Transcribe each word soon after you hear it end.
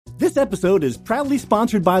This episode is proudly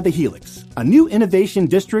sponsored by The Helix, a new innovation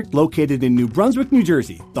district located in New Brunswick, New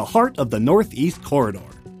Jersey, the heart of the Northeast Corridor.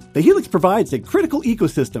 The Helix provides a critical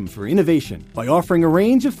ecosystem for innovation by offering a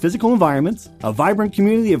range of physical environments, a vibrant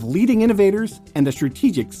community of leading innovators, and a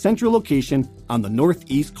strategic central location on the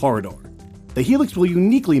Northeast Corridor. The Helix will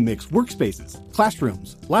uniquely mix workspaces,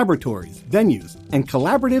 classrooms, laboratories, venues, and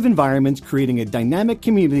collaborative environments, creating a dynamic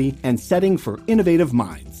community and setting for innovative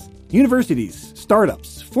minds. Universities,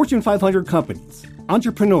 startups, Fortune 500 companies,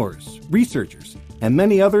 entrepreneurs, researchers, and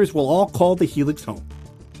many others will all call the Helix home.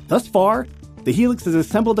 Thus far, the Helix has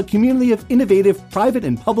assembled a community of innovative private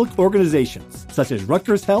and public organizations, such as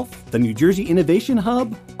Rutgers Health, the New Jersey Innovation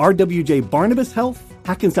Hub, RWJ Barnabas Health,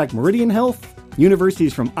 Hackensack Meridian Health,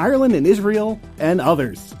 universities from Ireland and Israel, and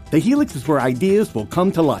others. The Helix is where ideas will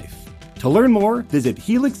come to life. To learn more, visit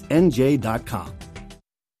helixnj.com.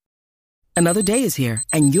 Another day is here,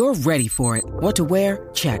 and you're ready for it. What to wear?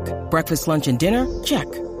 Check. Breakfast, lunch, and dinner? Check.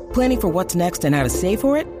 Planning for what's next and how to save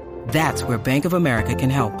for it? That's where Bank of America can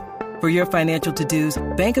help. For your financial to-dos,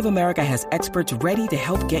 Bank of America has experts ready to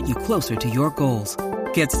help get you closer to your goals.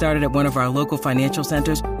 Get started at one of our local financial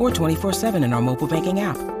centers or 24/7 in our mobile banking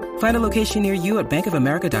app. Find a location near you at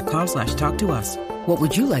bankofamerica.com/talktous. What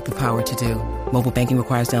would you like the power to do? Mobile banking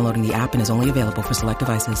requires downloading the app and is only available for select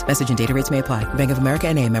devices. Message and data rates may apply. Bank of America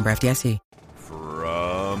N.A., member FDIC.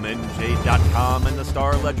 From NJ.com and the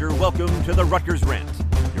Star Ledger, welcome to the Rutgers Rant,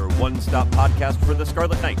 your one-stop podcast for the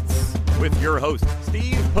Scarlet Knights, with your hosts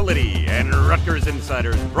Steve Politi and Rutgers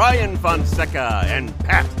insiders Brian Fonseca and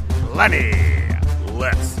Pat Lenny.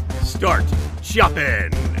 Let's start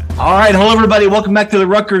chopping. All right, hello everybody. Welcome back to the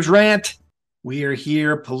Rutgers Rant. We are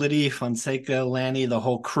here, Politi, Fonseca, Lanny, the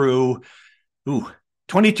whole crew.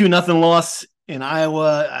 22-0 loss in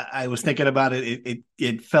Iowa. I was thinking about it.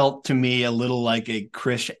 It felt to me a little like a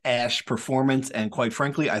Chris Ash performance, and quite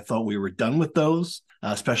frankly, I thought we were done with those,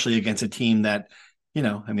 especially against a team that,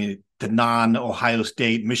 the non-Ohio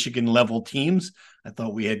State, Michigan level teams. I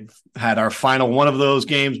thought we had our final one of those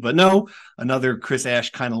games, but no, another Chris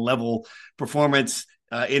Ash kind of level performance.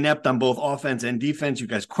 Inept on both offense and defense. You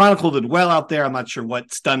guys chronicled it well out there. I'm not sure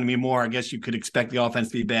what stunned me more. I guess you could expect the offense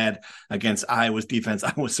to be bad against Iowa's defense.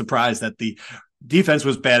 I was surprised that the defense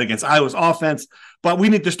was bad against Iowa's offense, but we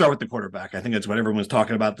need to start with the quarterback. I think that's what everyone was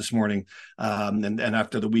talking about this morning and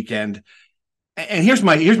after the weekend. And here's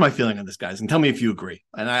my feeling on this, guys, and tell me if you agree.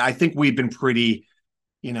 And I think we've been pretty,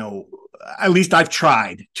 at least I've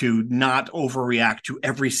tried to not overreact to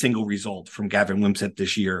every single result from Gavin Wimsatt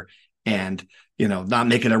this year and, not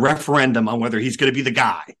making a referendum on whether he's going to be the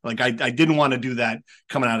guy. Like I didn't want to do that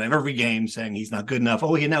coming out of every game saying he's not good enough.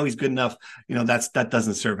 Oh, now he's good enough. That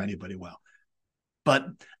doesn't serve anybody well. But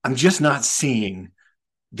I'm just not seeing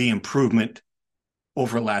the improvement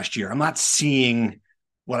over last year. I'm not seeing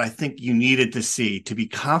what I think you needed to see to be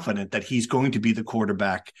confident that he's going to be the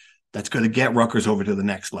quarterback that's going to get Rutgers over to the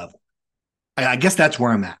next level. I guess that's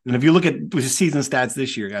where I'm at. And if you look at the season stats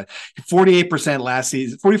this year, 48% last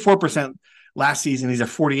season, 44% last season. He's at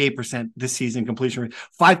 48% this season completion rate.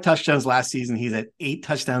 5 touchdowns last season. He's at 8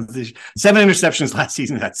 touchdowns this year. 7 interceptions last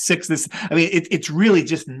season. He's at 6 this. It's really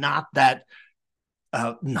just not that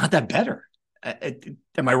better.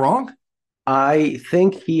 Am I wrong? I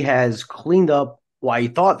think he has cleaned up. Well, I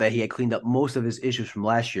thought that he had cleaned up most of his issues from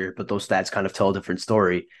last year, but those stats kind of tell a different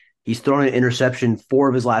story. He's thrown an interception 4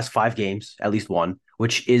 of his last 5 games, at least one,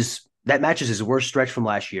 that matches his worst stretch from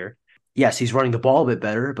last year. Yes, he's running the ball a bit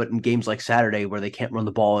better, but in games like Saturday where they can't run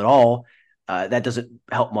the ball at all, that doesn't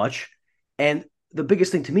help much. And the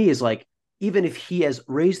biggest thing to me is even if he has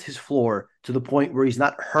raised his floor to the point where he's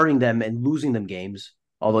not hurting them and losing them games,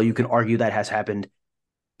 although you can argue that has happened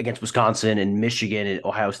against Wisconsin and Michigan and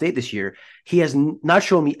Ohio State this year, he has not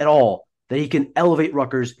shown me at all that he can elevate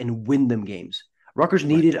Rutgers and win them games. Rutgers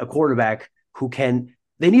needed a quarterback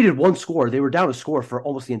they needed one score. They were down a score for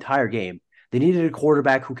almost the entire game. They needed a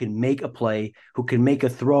quarterback who can make a play, who can make a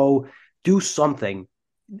throw, do something.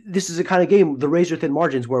 This is a kind of game, the razor-thin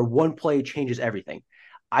margins, where one play changes everything.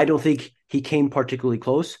 I don't think he came particularly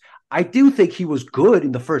close. I do think he was good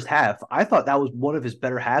in the first half. I thought that was one of his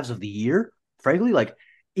better halves of the year, frankly.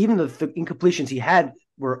 Even the incompletions he had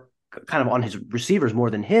were kind of on his receivers more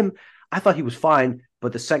than him. I thought he was fine,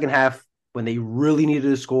 but the second half, when they really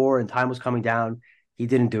needed a score and time was coming down, he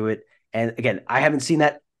didn't do it. And again, I haven't seen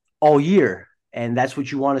that all year. And that's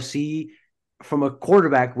what you want to see from a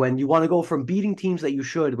quarterback when you want to go from beating teams that you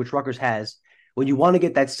should, which Rutgers has, when you want to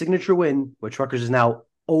get that signature win, which Rutgers is now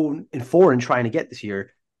 0-4 and trying to get this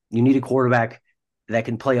year, you need a quarterback that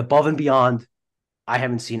can play above and beyond. I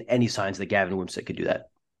haven't seen any signs that Gavin Wimsatt could do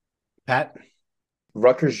that. Pat?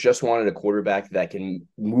 Rutgers just wanted a quarterback that can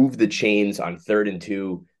move the chains on 3rd and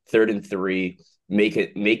 2, 3rd and 3, make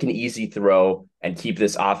an easy throw, and keep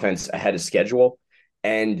this offense ahead of schedule.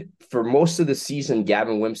 And for most of the season,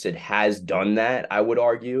 Gavin Wimsatt has done that, I would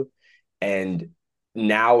argue. And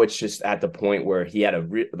now it's just at the point where he had a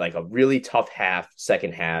really tough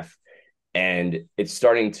second half, and it's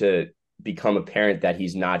starting to become apparent that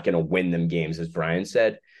he's not going to win them games, as Brian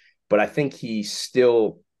said. But I think he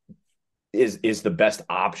still is the best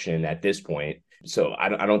option at this point. So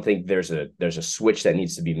I don't think there's a switch that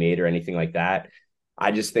needs to be made or anything like that.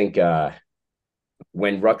 I just think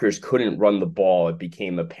when Rutgers couldn't run the ball, it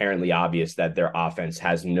became apparently obvious that their offense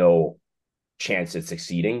has no chance at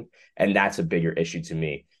succeeding. And that's a bigger issue to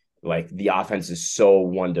me. Like, the offense is so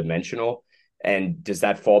one-dimensional. And does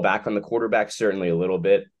that fall back on the quarterback? Certainly a little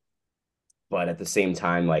bit. But at the same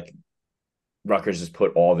time, like, Rutgers has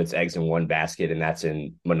put all of its eggs in one basket, and that's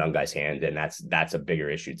in Monungai's hand. And that's a bigger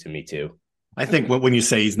issue to me too. I think when you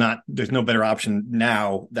say there's no better option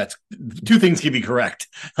now, that's two things can be correct.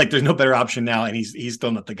 Like, there's no better option now, and he's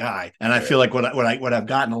still not the guy. And I feel like what I've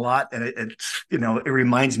gotten a lot, and it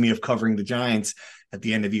reminds me of covering the Giants at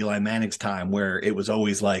the end of Eli Manning's time, where it was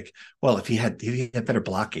always like, well, if he had better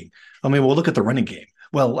blocking, I mean, we'll look at the running game.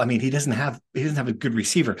 Well, I mean, he doesn't have a good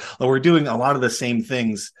receiver. Well, we're doing a lot of the same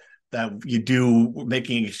things that you do,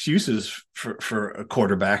 making excuses for a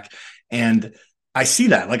quarterback. And I see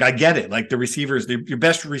that. Like, I get it. Like, the receivers, your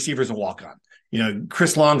best receivers a walk on.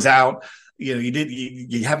 Chris Long's out.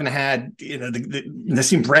 You haven't had,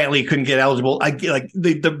 Nassim Brantley couldn't get eligible. I get, like,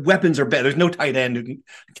 the weapons are better. There's no tight end who can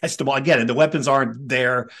catch the ball. I get it. The weapons aren't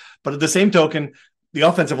there. But at the same token, the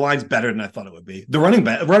offensive line's better than I thought it would be. The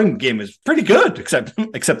running game is pretty good, except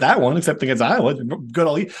against Iowa. Good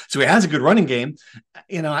all year. So he has a good running game.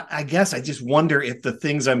 I guess I just wonder if the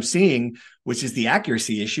things I'm seeing, which is the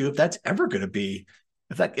accuracy issue, if that's ever going to be,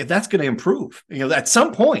 if that's going to improve. At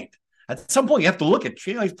some point you have to look at,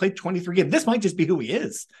 he's played 23 games. This might just be who he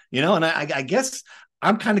is. And I guess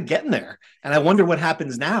I'm kind of getting there. And I wonder what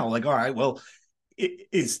happens now. Like, all right, well,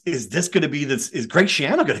 is this going to be this? Is Greg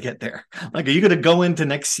Schiano going to get there? Like, are you going to go into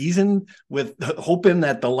next season with hoping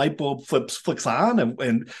that the light bulb flicks on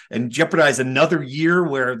and jeopardize another year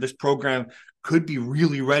where this program could be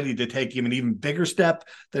really ready to take him an even bigger step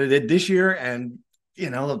than it did this year? And,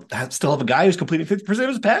 still have a guy who's completing 50% of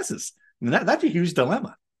his passes. I mean, that's a huge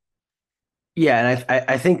dilemma. Yeah. And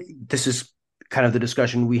I think this is kind of the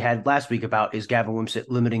discussion we had last week about, is Gavin Wimsatt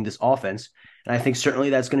limiting this offense? And I think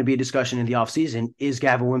certainly that's going to be a discussion in the offseason. Is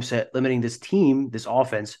Gavin Wimsatt limiting this team, this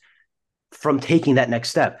offense, from taking that next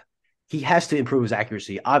step? He has to improve his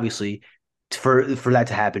accuracy, obviously, for that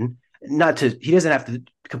to happen. He doesn't have to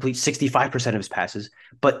complete 65% of his passes,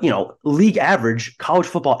 but league average, college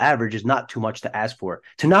football average is not too much to ask for.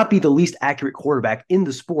 To not be the least accurate quarterback in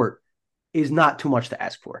the sport is not too much to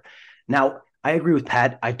ask for. Now, I agree with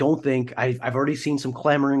Pat. I don't think I've already seen some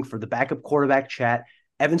clamoring for the backup quarterback chat.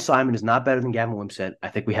 Evan Simon is not better than Gavin Wimsatt. I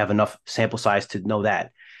think we have enough sample size to know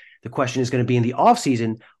that. The question is going to be in the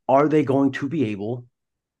offseason, are they going to be able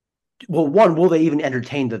 – well, one, will they even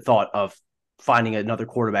entertain the thought of finding another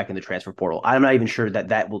quarterback in the transfer portal? I'm not even sure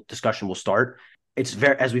that discussion will start. It's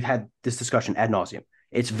very, as we've had this discussion ad nauseum,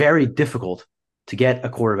 it's very difficult to get a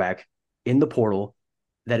quarterback in the portal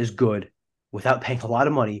that is good without paying a lot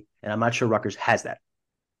of money, and I'm not sure Rutgers has that.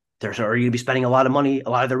 They're already going to be spending a lot of money, a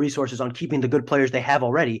lot of their resources on keeping the good players they have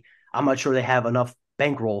already. I'm not sure they have enough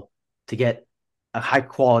bankroll to get a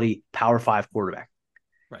high-quality Power 5 quarterback.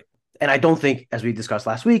 Right. And I don't think, as we discussed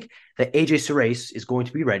last week, that A.J. Surace is going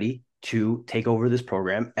to be ready to take over this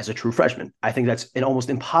program as a true freshman. I think that's an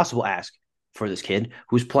almost impossible ask for this kid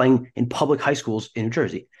who's playing in public high schools in New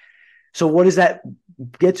Jersey. So what does that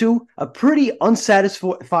get to? A pretty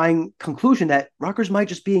unsatisfying conclusion that Rutgers might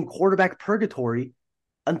just be in quarterback purgatory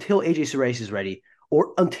until A.J. Surace is ready,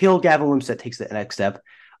 or until Gavin Wimsatt takes the next step,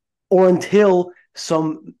 or until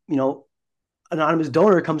some, anonymous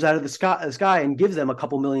donor comes out of the sky and gives them a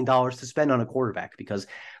couple $1 million to spend on a quarterback, because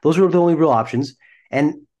those are the only real options.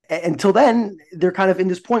 And until then, they're kind of in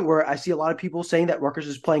this point where I see a lot of people saying that Rutgers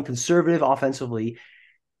is playing conservative offensively,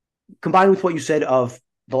 combined with what you said of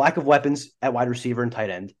the lack of weapons at wide receiver and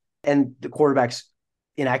tight end, and the quarterback's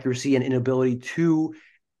inaccuracy and inability to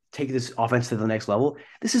take this offense to the next level.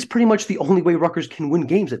 This is pretty much the only way Rutgers can win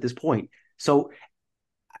games at this point. So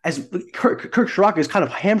as Kirk Ciarrocca is kind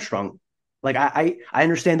of hamstrung, like I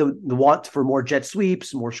understand the want for more jet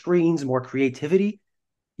sweeps, more screens, more creativity.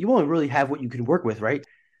 You only really have what you can work with, right?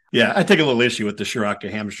 Yeah, I take a little issue with the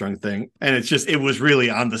Ciarrocca hamstring thing. And it was really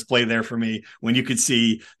on display there for me when you could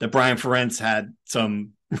see that Brian Ferentz had some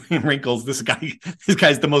wrinkles. This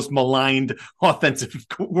guy's the most maligned offensive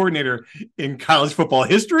coordinator in college football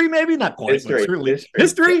history. Maybe not quite, but certainly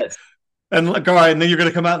history. Yes. And all right, and then you're going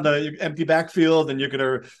to come out in the empty backfield, and you're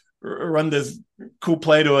going to run this cool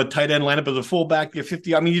play to a tight end, line up as a fullback, get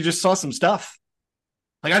 50. I mean, you just saw some stuff.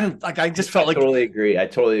 I just felt like. Totally agree. I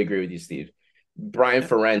totally agree with you, Steve. Brian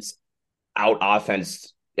Ferentz out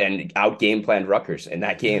offense and out game planned Rutgers in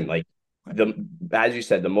that game. Like as you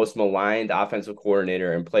said, the most maligned offensive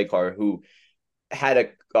coordinator and play caller who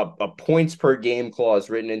had a points per game clause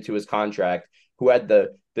written into his contract, who had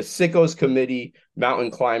the sickos committee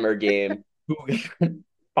mountain climber game, who got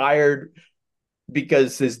fired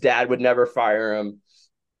because his dad would never fire him.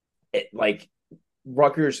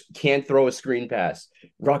 Rutgers can't throw a screen pass.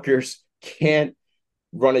 Rutgers can't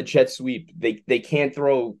run a jet sweep. They can't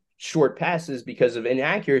throw short passes because of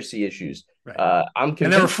inaccuracy issues. Right. And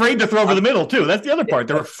they're afraid to throw over the middle too. That's the other part.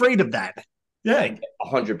 They're afraid of that. Yeah,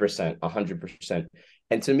 100%.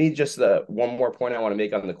 And to me, just the one more point I want to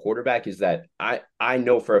make on the quarterback is that I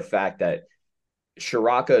know for a fact that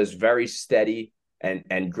Shiraka is very steady,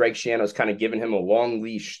 and Greg Schiano's kind of given him a long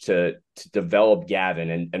leash to develop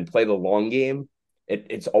Gavin and play the long game.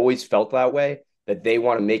 It's always felt that way, that they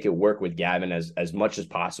want to make it work with Gavin as much as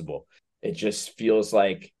possible. It just feels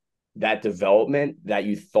like that development that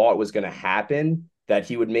you thought was going to happen, that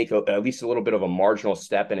he would make at least a little bit of a marginal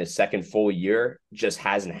step in his second full year, just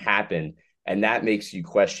hasn't happened. And that makes you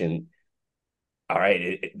question, all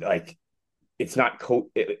right, it's not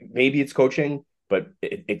maybe it's coaching, but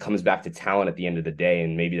it comes back to talent at the end of the day.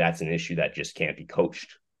 And maybe that's an issue that just can't be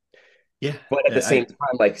coached. Yeah. But at the same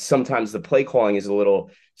time, sometimes the play calling is a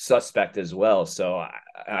little suspect as well. So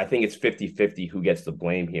I think it's 50-50 who gets the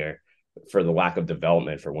blame here for the lack of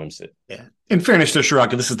development for Wimsatt. Yeah. In fairness to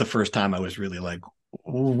Shiraka, this is the first time I was really like,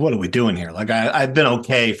 what are we doing here? I've been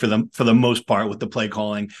okay for the most part with the play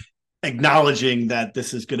calling, acknowledging that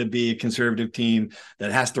this is going to be a conservative team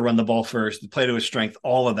that has to run the ball first, play to his strength,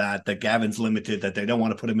 all of that Gavin's limited, that they don't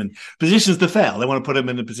want to put him in positions to fail. They want to put him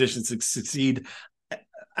in the positions to succeed.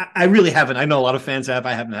 I really haven't. I know a lot of fans have.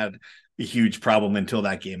 I haven't had a huge problem until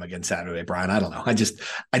that game against Saturday, Brian. I don't know. I just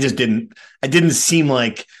didn't seem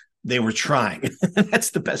like they were trying.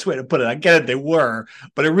 That's the best way to put it. I get it. They were,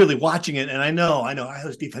 but I'm really watching it. And I know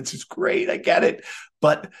Iowa's defense is great. I get it.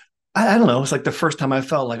 But I don't know. It's like the first time I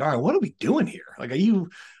felt like, all right, what are we doing here? Like, are you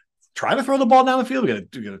trying to throw the ball down the field? We're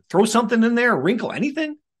going to throw something in there, wrinkle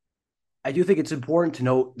anything? I do think it's important to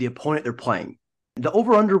note the opponent they're playing. The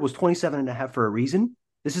over-under was 27.5 for a reason.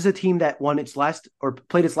 This is a team that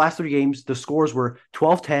played its last 3 games. The scores were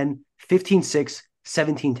 12-10, 15-6,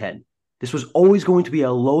 17-10. This was always going to be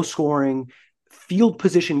a low-scoring field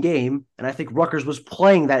position game, and I think Rutgers was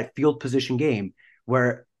playing that field position game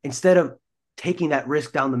where instead of taking that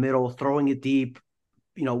risk down the middle, throwing it deep,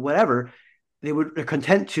 whatever, they're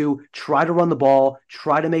content to try to run the ball,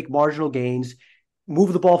 try to make marginal gains,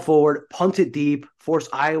 move the ball forward, punt it deep, force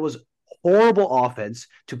Iowa's horrible offense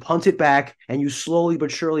to punt it back, and you slowly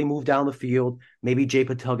but surely move down the field. Maybe Jay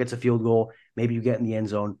Patel gets a field goal. Maybe you get in the end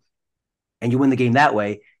zone, and you win the game that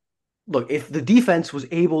way. Look, if the defense was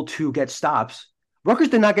able to get stops, Rutgers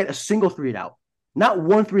did not get a single 3-and-out. Not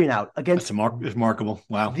one 3-and-out against That's remarkable.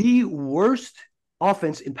 Wow. The worst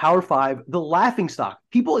offense in Power 5, the laughing stock.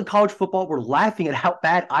 People in college football were laughing at how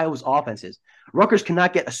bad Iowa's offense is. Rutgers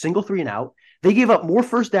cannot get a single 3-and-out. They gave up more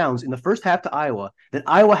first downs in the first half to Iowa than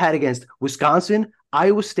Iowa had against Wisconsin,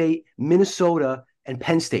 Iowa State, Minnesota, and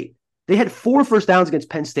Penn State. They had 4 first downs against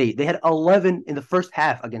Penn State. They had 11 in the first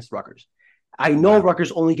half against Rutgers. I know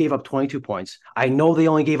Rutgers only gave up 22 points. I know they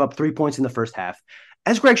only gave up 3 points in the first half.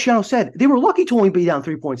 As Greg Schiano said, they were lucky to only be down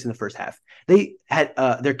 3 points in the first half. They had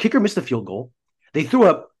their kicker missed a field goal. They threw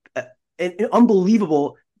up an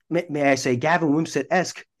unbelievable, may I say, Gavin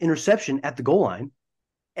Wimsatt-esque interception at the goal line.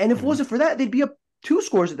 And if it wasn't for that, they'd be up 2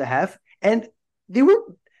 scores at the half. And they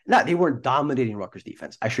weren't dominating Rutgers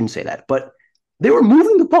defense. I shouldn't say that, but they were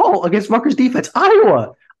moving the ball against Rutgers defense.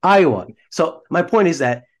 Iowa. So my point is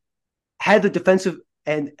that had the defensive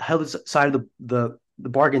end held its side of the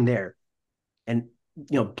bargain there, and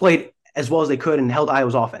played as well as they could and held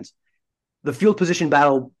Iowa's offense, the field position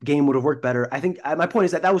battle game would have worked better. I think my point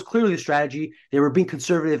is that was clearly the strategy. They were being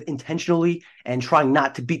conservative intentionally and trying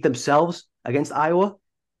not to beat themselves against Iowa.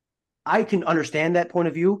 I can understand that point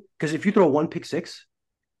of view, because if you throw 1 pick six,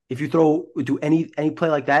 if you do any play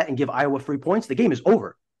like that and give Iowa 3 points, the game is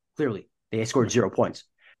over. Clearly, they scored 0 points.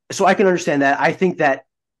 So I can understand that. I think that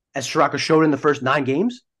as Shiraka showed in the first 9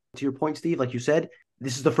 games, to your point, Steve, like you said,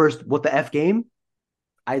 this is the first what the F game.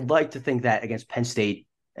 I'd like to think that against Penn State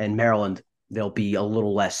and Maryland, they'll be a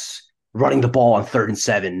little less running the ball on 3rd and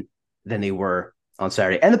 7 than they were on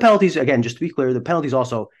Saturday. And the penalties, again, just to be clear, the penalties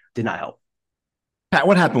also did not help. Pat,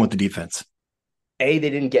 what happened with the defense? They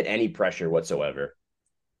didn't get any pressure whatsoever.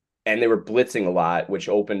 And they were blitzing a lot, which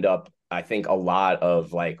opened up, I think, a lot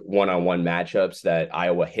of like one-on-one matchups that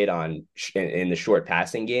Iowa hit on in the short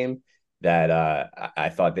passing game that I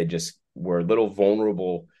thought they just were a little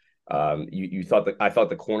vulnerable. I thought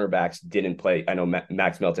the cornerbacks didn't play. I know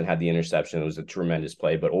Max Melton had the interception. It was a tremendous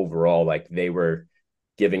play, but overall, like they were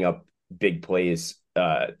giving up big plays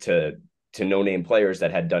to no-name players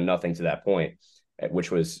that had done nothing to that point,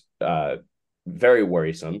 which was very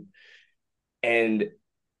worrisome. And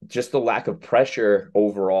just the lack of pressure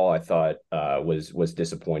overall, I thought was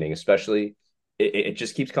disappointing. Especially, it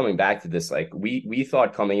just keeps coming back to this. Like we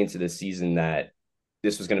thought coming into this season that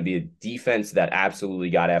this was going to be a defense that absolutely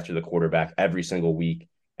got after the quarterback every single week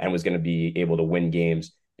and was going to be able to win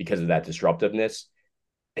games because of that disruptiveness.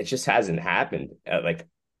 It just hasn't happened.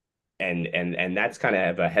 And that's kind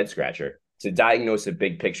of a head scratcher. To diagnose a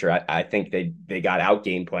big picture, I think they got out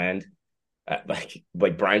game planned. Like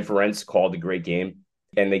Brian Ferentz called a great game,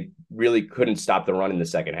 and they really couldn't stop the run in the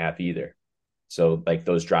second half either. So like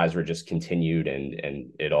those drives were just continued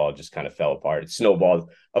and it all just kind of fell apart. It snowballed.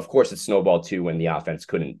 Of course, it snowballed too when the offense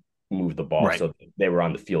couldn't move the ball. Right. So they were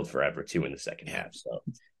on the field forever too in the second half. So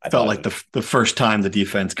I felt like the first time the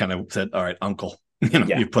defense kind of said, "All right, Uncle,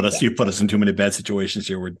 you put us in too many bad situations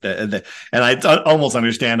here." And it's almost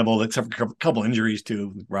understandable, except for a couple injuries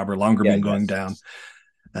to Robert Longerman going down.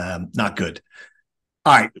 Not good.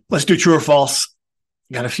 All right, let's do true or false.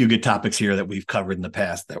 Got a few good topics here that we've covered in the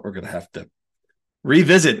past that we're going to have to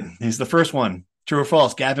revisit. Here's the first one. True or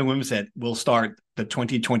false? Gavin Wimsatt will start the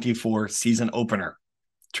 2024 season opener.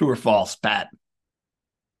 True or false, Pat?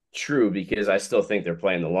 True, because I still think they're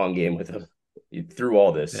playing the long game with him through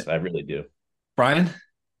all this. I really do. Brian?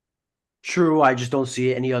 True. I just don't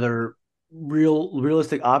see any other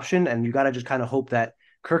realistic option. And you got to just kind of hope that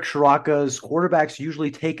Kirk Shiraka's quarterbacks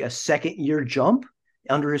usually take a second-year jump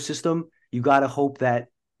under his system. You got to hope that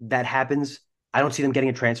happens. I don't see them getting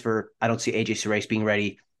a transfer. I don't see AJ Serace being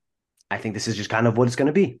ready. I think this is just kind of what it's going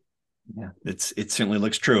to be. Yeah, it certainly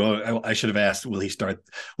looks true. I should have asked, will he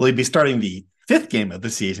be starting the fifth game of the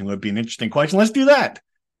season? Would be an interesting question. Let's do that.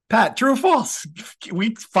 Pat, true or false?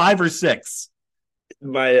 Week 5 or 6?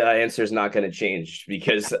 My answer is not going to change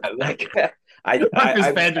because I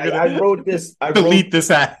wrote this. Delete this.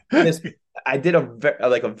 I did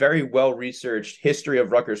a very well-researched history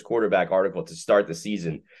of Rutgers quarterback article to start the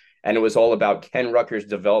season. And it was all about, can Rutgers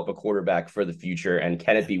develop a quarterback for the future? And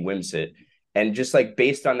can it be Wimsatt? And just like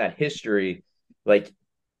based on that history, like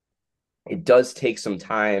it does take some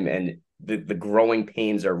time and the growing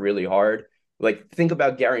pains are really hard. Like think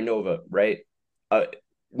about Gary Nova, right?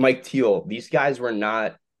 Mike Teal, these guys were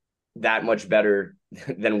not that much better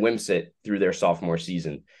than Wimsatt through their sophomore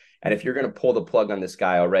season. And if you're going to pull the plug on this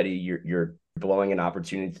guy already, you're blowing an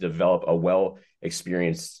opportunity to develop a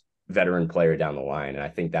well-experienced veteran player down the line. And I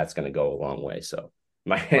think that's going to go a long way. So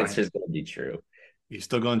my answer is going to be true. You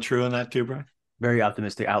still going true on that too, Brian? Very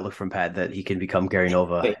optimistic outlook from Pat that he can become Gary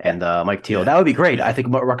Nova and Mike Teal. Yeah. That would be great. I think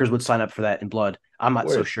Rutgers would sign up for that in blood. I'm not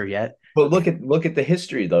so sure yet. But look at the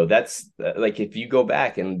history though. That's like if you go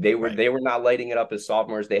back and they were not lighting it up as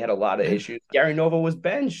sophomores. They had a lot of issues. Gary Nova was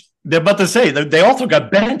benched. They're about to say they also got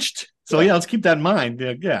benched. So let's keep that in mind.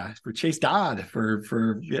 Yeah, for Chase Dodd.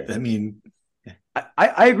 I mean,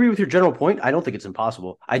 I agree with your general point. I don't think it's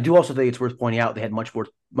impossible. I do also think it's worth pointing out they had much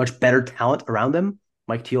better talent around them.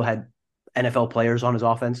 Mike Teal had NFL players on his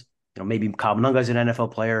offense. Maybe Kyle Monunga is an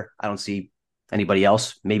NFL player. I don't see anybody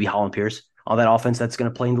else. Maybe Holland Pierce on that offense that's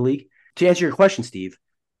going to play in the league. To answer your question, Steve,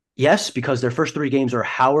 yes, because their first 3 games are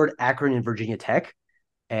Howard, Akron, and Virginia Tech.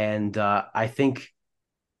 And I think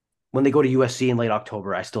when they go to USC in late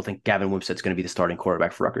October, I still think Gavin Wimsatt's going to be the starting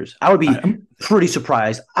quarterback for Rutgers. I would be pretty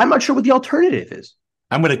surprised. I'm not sure what the alternative is.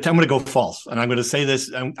 I'm going to go false, and I'm going to say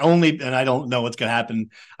this only, and I don't know what's going to happen.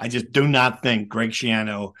 I just do not think Greg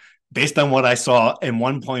Schiano, based on what I saw in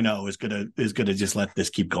 1.0, is going to just let this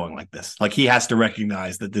keep going like this. Like he has to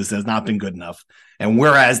recognize that this has not been good enough. And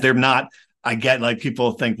whereas they're not, I get like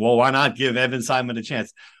people think, well, why not give Evan Simon a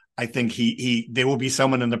chance? I think there will be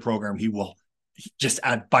someone in the program he will just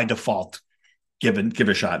by default give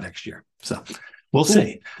a shot next year. So we'll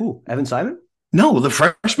see. Who? Evan Simon? No, the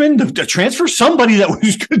freshman, the transfer, somebody that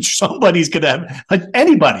was good. Somebody's going to have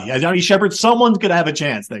anybody. Johnny Shepard, someone's going to have a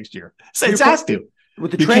chance next year. So it has to.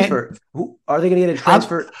 With the transfer, who are they going to get a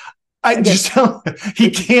transfer? I just tell him he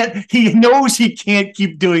can't. He knows he can't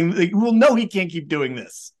keep doing. Well, no, he can't keep doing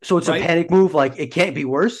this. So it's a panic move. Like it can't be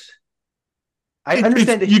worse. I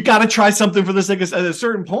understand that you got to try something for the sake of at a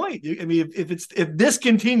certain point. I mean, if this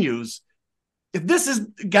continues, if this is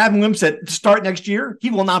Gavin Wimsatt to start next year, he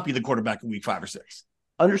will not be the quarterback in week 5 or 6.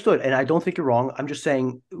 Understood. And I don't think you're wrong. I'm just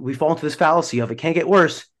saying we fall into this fallacy of it can't get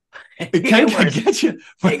worse. It can get you.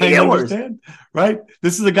 But I understand, right?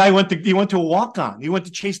 This is a guy he went to a walk-on. He went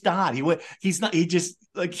to Chase Dodd. And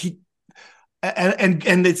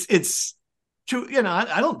it's true.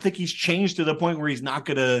 I don't think he's changed to the point where he's not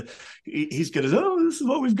gonna. He's gonna. Oh, this is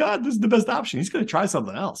what we've got. This is the best option. He's gonna try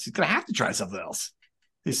something else. He's gonna have to try something else.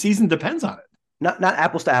 His season depends on it. Not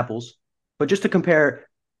apples to apples, but just to compare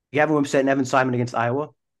Gavin Wimsatt and Evan Simon against Iowa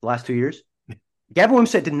the last 2 years. Gavin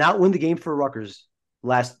Wimsatt did not win the game for Rutgers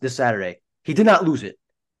this Saturday. He did not lose it.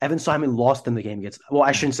 Evan Simon lost them the game against. Well,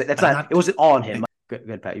 I shouldn't say that's not. It wasn't all on him.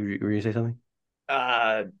 Good, Pat. You were going to say something?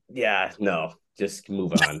 Yeah. No. Just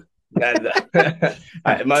move on.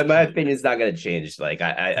 My opinion is not going to change. Like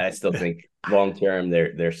I still think long term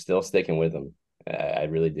they're still sticking with him. I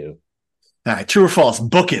really do. All right, true or false?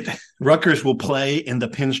 Book it. Rutgers will play in the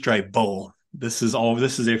Pinstripe Bowl. This is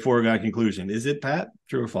a foregone conclusion. Is it, Pat?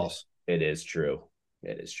 True or false? It is true.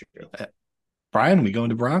 It is true. Brian, we going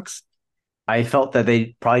to Bronx? I felt that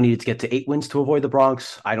they probably needed to get to 8 wins to avoid the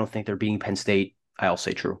Bronx. I don't think they're beating Penn State. I'll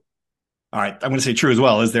say true. All right, I'm going to say true as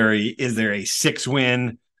well. Is there a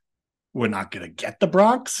 6-win? We're not going to get the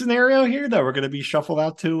Bronx scenario here, that we're going to be shuffled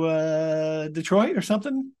out to Detroit or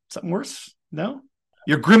something worse? No?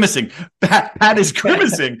 You're grimacing. Pat is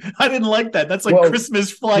grimacing. I didn't like that. That's like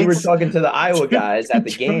Christmas flights. We were talking to the Iowa guys at the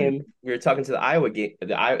game. We were talking to the Iowa game,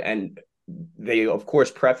 and they, of course,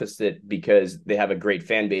 prefaced it because they have a great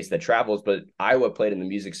fan base that travels. But Iowa played in the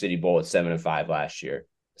Music City Bowl at 7-5 last year.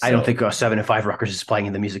 So, I don't think 7-5 Rutgers is playing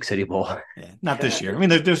in the Music City Bowl. Yeah, not this year. I mean,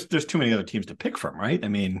 there's too many other teams to pick from, right? I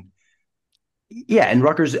mean, yeah, and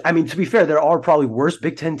Rutgers. I mean, to be fair, there are probably worse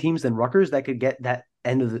Big Ten teams than Rutgers that could get that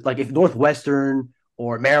end of the. Like if Northwestern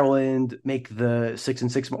or Maryland make the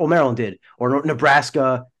 6-6. Oh, Maryland did. Or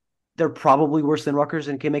Nebraska, they're probably worse than Rutgers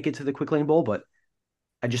and can make it to the Quick Lane Bowl. But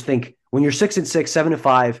I just think when you're 6-6,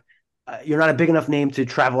 7-5, you're not a big enough name to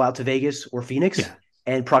travel out to Vegas or Phoenix,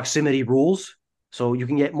 and proximity rules. So you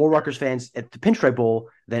can get more Rutgers fans at the Pinstripe Bowl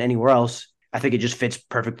than anywhere else. I think it just fits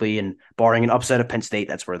perfectly. And barring an upset of Penn State,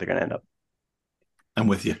 that's where they're going to end up. I'm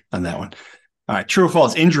with you on that one. All right. True or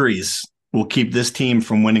false? Injuries will keep this team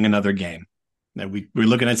from winning another game. Now we're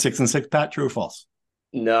looking at 6-6, Pat. True or false?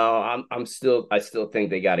 No, I still think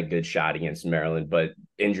they got a good shot against Maryland, but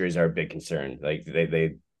injuries are a big concern. Like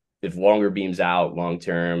they if Longerbeam's out long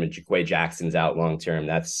term and Jaquay Jackson's out long term,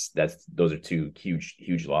 those are two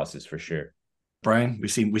huge losses for sure. Brian, we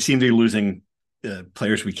seem to be losing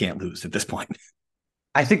players we can't lose at this point.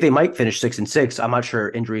 I think they might finish 6-6. I'm not sure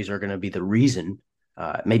injuries are going to be the reason.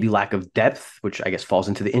 Maybe lack of depth, which I guess falls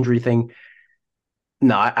into the injury thing.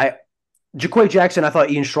 No, Jaquay Jackson, I thought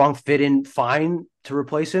Ian Strong fit in fine to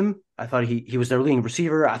replace him. I thought he was their leading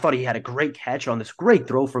receiver. I thought he had a great catch on this great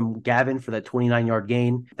throw from Gavin for that 29-yard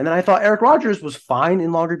gain. And then I thought Eric Rogers was fine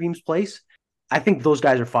in Longerbeam's place. I think those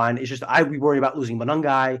guys are fine. It's just I'd be worried about losing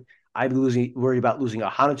Monungai. I'd be worried about losing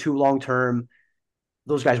Ahanatu long-term.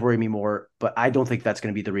 Those guys worry me more, but I don't think that's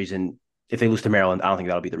going to be the reason. If they lose to Maryland, I don't think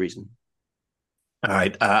that'll be the reason. All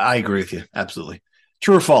right. I agree with you. Absolutely.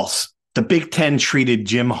 True or false? The Big Ten treated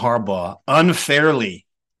Jim Harbaugh unfairly.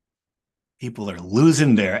 People are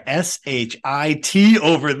losing their SHIT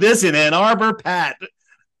over this in Ann Arbor. Pat,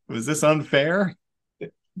 was this unfair?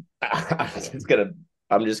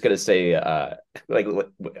 I'm just gonna say, let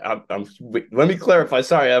me clarify.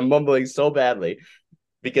 Sorry, I'm mumbling so badly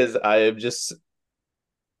because I am just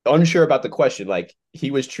unsure about the question. Like,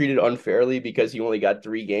 he was treated unfairly because he only got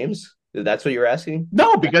 3 games. That's what you're asking?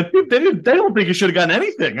 No, because they don't think he should have gotten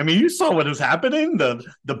anything. I mean, you saw what was happening. The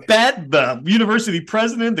bet, the university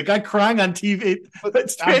president, the guy crying on TV,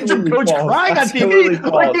 the tantrum coach crying on TV,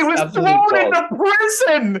 like he was thrown into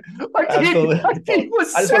prison. Like he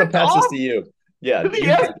was. I just want to pass this to you. Yeah, to the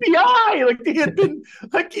FBI.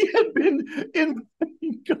 Like he had been in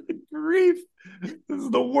good grief. This is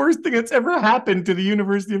the worst thing that's ever happened to the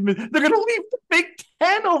University of Michigan. They're going to leave the Big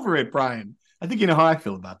Ten over it, Brian. I think you know how I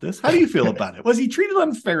feel about this. How do you feel about it? Was he treated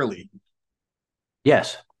unfairly?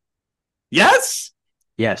 Yes. Yes?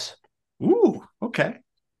 Yes. Ooh, okay.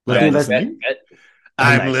 I'm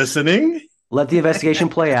listening. Let the investigation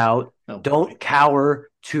play out. Don't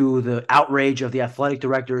cower to the outrage of the athletic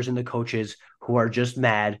directors and the coaches who are just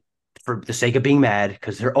mad for the sake of being mad,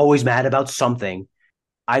 because they're always mad about something.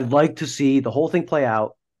 I'd like to see the whole thing play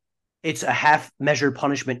out. It's a half-measured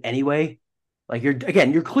punishment anyway. Like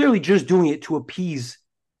you're clearly just doing it to appease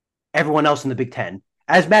everyone else in the Big Ten.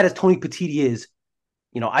 As mad as Tony Petitti is,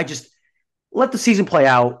 I just let the season play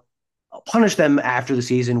out. I'll punish them after the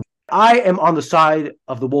season. I am on the side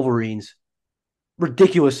of the Wolverines.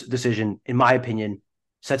 ridiculous decision, in my opinion,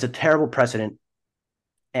 sets a terrible precedent,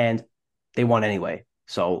 and they won anyway.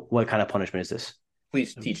 So what kind of punishment is this?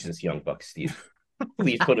 Please teach this young buck, Steve.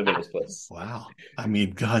 Please put him in his place. Wow. I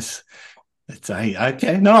mean, Gus,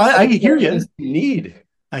 okay. No, I hear you. Need.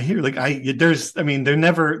 I hear there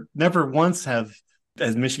never once have,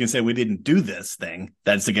 as Michigan said, we didn't do this thing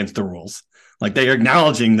that's against the rules. Like they're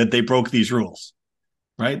acknowledging that they broke these rules,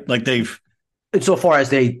 right? Like insofar as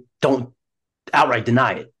they don't outright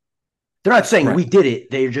deny it. They're not saying we did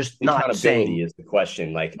it. They're just not saying. Is the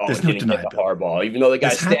question. Like, there's it didn't get the hard ball, even though the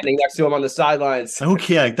guy's standing next to him on the sidelines.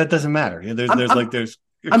 Okay, that doesn't matter. There's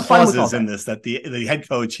clauses in this that the head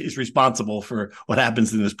coach is responsible for what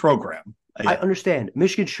happens in this program. I understand.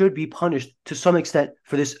 Michigan should be punished to some extent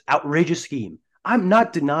for this outrageous scheme. I'm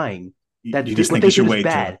not denying that you just what think they did is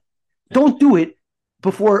bad. Don't do it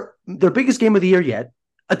before their biggest game of the year yet.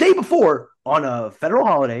 A day before on a federal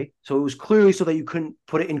holiday, so it was clearly so that you couldn't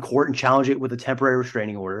put it in court and challenge it with a temporary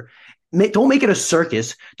restraining order. Don't make it a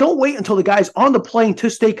circus. Don't wait until the guy's on the plane to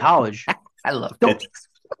State College. I love it.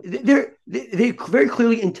 They very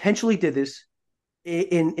clearly intentionally did this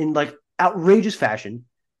in like outrageous fashion.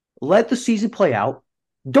 Let the season play out.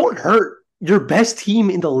 Don't hurt your best team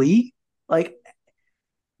in the league. Like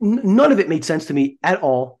none of it made sense to me at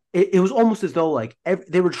all. It was almost as though like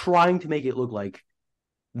they were trying to make it look like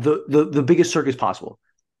the biggest circus possible.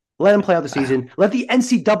 Let them play out the season. Let the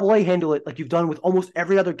NCAA handle it like you've done with almost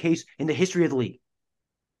every other case in the history of the league.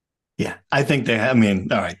 Yeah, I think all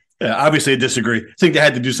right. Obviously, I disagree. I think they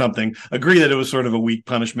had to do something. Agree that it was sort of a weak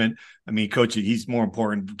punishment. I mean, coach, he's more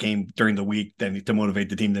important game during the week to motivate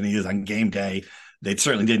the team than he is on game day. They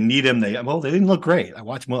certainly didn't need him. They didn't look great. I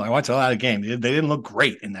watched a lot of games. They didn't look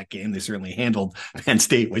great in that game. They certainly handled Penn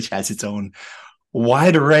State, which has its own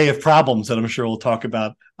wide array of problems that I'm sure we'll talk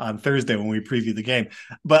about on Thursday when we preview the game.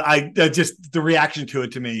 But just the reaction to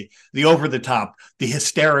it, to me, the over the top, the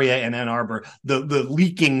hysteria in Ann Arbor, the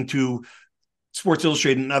leaking to Sports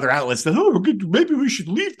Illustrated and other outlets that, maybe we should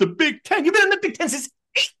leave the Big Ten. You've been in the Big Ten since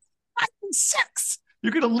 2006.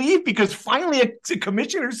 You're going to leave because finally a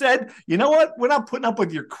commissioner said, you know what? We're not putting up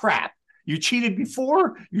with your crap. You cheated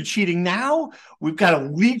before. You're cheating now. We've got a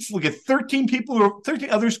league. We get 13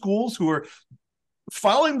 other schools who are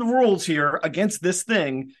following the rules here against this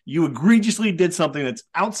thing. You egregiously did something that's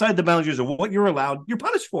outside the boundaries of what you're allowed. You're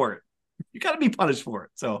punished for it. You got to be punished for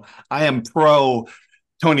it. So I am pro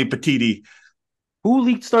Tony Petitti.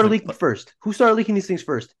 Who started leaking first? Who started leaking these things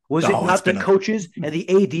first? Was it not the coaches and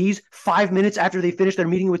the ADs 5 minutes after they finished their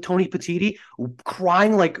meeting with Tony Petitti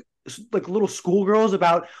crying like little schoolgirls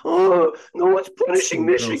about, no one's punishing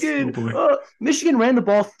Michigan. Michigan ran the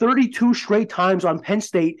ball 32 straight times on Penn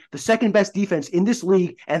State, the second best defense in this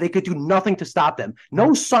league, and they could do nothing to stop them.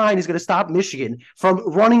 No sign is going to stop Michigan from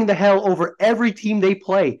running the hell over every team they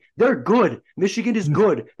play. They're good. Michigan is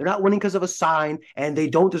good. They're not winning because of a sign, and they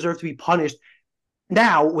don't deserve to be punished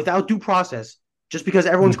now without due process just because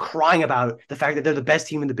everyone's crying about the fact that they're the best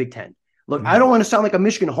team in the Big Ten. Look, I don't want to sound like a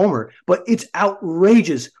Michigan homer, but it's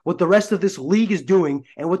outrageous what the rest of this league is doing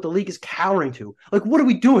and what the league is cowering to. Like, what are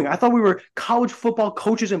we doing? I thought we were college football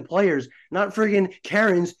coaches and players, not friggin'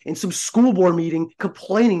 Karens in some school board meeting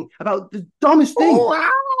complaining about the dumbest thing.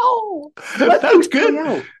 Oh, wow. That's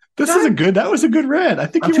good. That was a good rant. I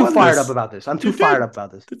think I'm too fired up about this. I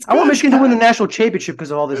want Michigan to win the national championship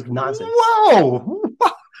because of all this nonsense. Whoa.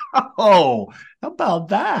 How about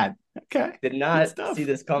that? Okay. Did not see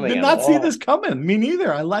this coming. See this coming. Me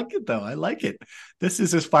neither. I like it though. I like it. This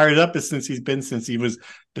is as fired up as since he was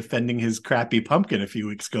defending his crappy pumpkin a few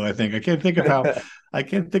weeks ago. I think I can't think of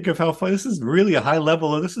how fun. This is really a high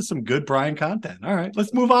level of. This is some good Brian content. All right,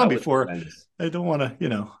 let's move on before I don't want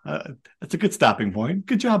to. That's a good stopping point.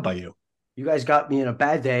 Good job by you. You guys got me in a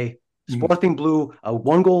bad day. Sporting blew a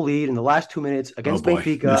 1-goal lead in the last 2 minutes against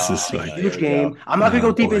Benfica. This is a huge game. I'm not going to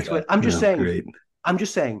go deep into it. I'm just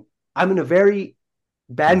saying. I'm in a very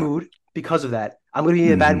bad mood because of that. I'm going to be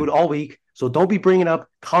in a bad mood all week. So don't be bringing up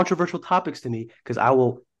controversial topics to me because I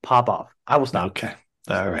will pop off. I will stop. Okay.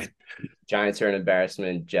 All right. Giants are an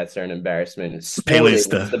embarrassment. Jets are an embarrassment. Pele's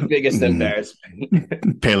the biggest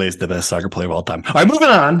embarrassment. Pele's the best soccer player of all time. All right, moving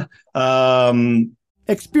on.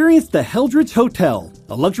 Experience the Heldridge Hotel,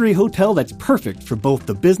 a luxury hotel that's perfect for both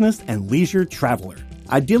the business and leisure traveler.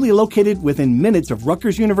 Ideally located within minutes of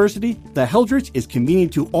Rutgers University, the Heldridge is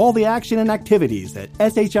convenient to all the action and activities at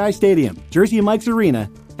SHI Stadium, Jersey Mike's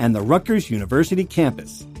Arena, and the Rutgers University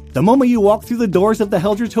campus. The moment you walk through the doors of the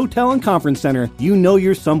Heldridge Hotel and Conference Center, you know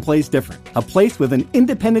you're someplace different. A place with an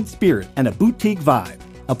independent spirit and a boutique vibe.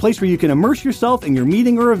 A place where you can immerse yourself in your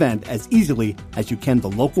meeting or event as easily as you can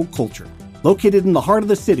the local culture. Located in the heart of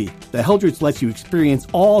the city, the Heldrich lets you experience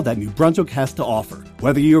all that New Brunswick has to offer.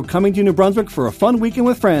 Whether you're coming to New Brunswick for a fun weekend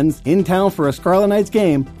with friends, in town for a Scarlet Knights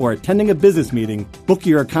game, or attending a business meeting, book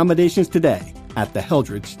your accommodations today at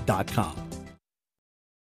theheldrich.com.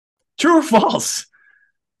 True or false?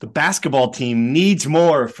 The basketball team needs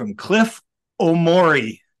more from Cliff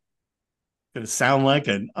Omori. Going to sound like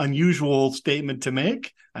an unusual statement to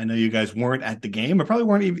make. I know you guys weren't at the game or probably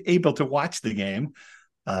weren't even able to watch the game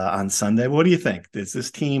on Sunday. What do you think? Does this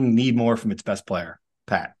team need more from its best player?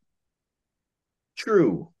 Pat?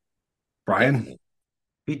 True. Brian?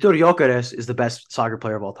 Vitor Gyökeres is the best soccer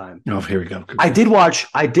player of all time. Oh, here we go. I did watch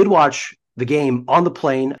the game on the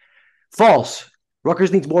plane. False.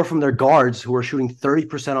 Rutgers needs more from their guards who are shooting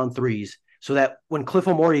 30% on threes so that when Cliff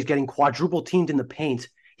Omori is getting quadruple teamed in the paint,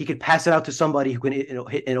 he could pass it out to somebody who can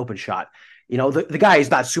hit an open shot. The guy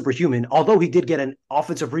is not superhuman, although he did get an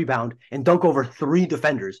offensive rebound and dunk over 3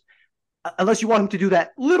 defenders. Unless you want him to do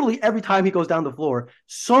that literally every time he goes down the floor,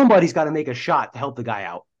 somebody's got to make a shot to help the guy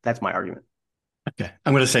out. That's my argument. Okay.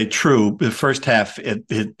 I'm going to say true. The first half, and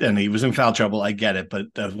he was in foul trouble. I get it.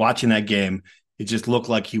 But watching that game, it just looked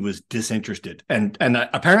like he was disinterested. And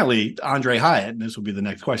apparently Andre Hyatt, and this will be the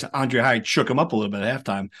next question, Andre Hyatt shook him up a little bit at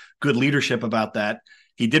halftime. Good leadership about that.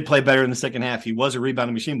 He did play better in the second half. He was a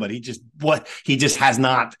rebounding machine, but he just has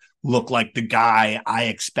not looked like the guy I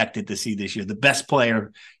expected to see this year. The best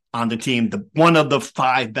player on the team, one of the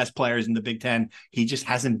 5 best players in the Big Ten. He just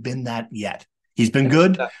hasn't been that yet. He's been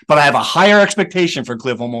good, but I have a higher expectation for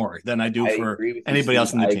Cliff Omori than I do for anybody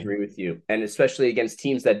else in the team. I agree with you. And especially against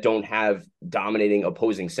teams that don't have dominating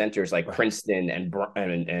opposing centers like Princeton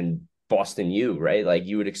and Boston U, right? Like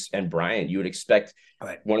and Bryant, you would expect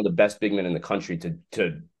one of the best big men in the country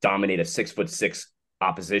to dominate a 6'6"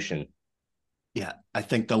 opposition. Yeah, I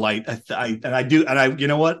think the light, you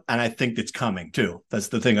know what? And I think it's coming too. That's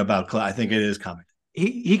the thing about Cliff. I think it is coming.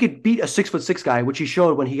 He could beat a 6'6" guy, which he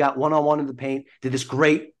showed when he got one-on-one in the paint, did this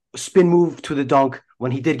great spin move to the dunk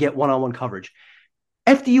when he did get one-on-one coverage.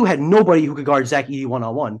 FDU had nobody who could guard Zach Edey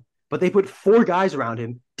one-on-one, but they put 4 guys around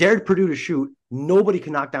him, dared Purdue to shoot. Nobody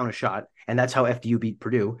could knock down a shot, and that's how FDU beat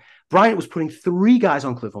Purdue. Bryant was putting 3 guys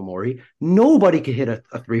on Cliff Omori. Nobody could hit a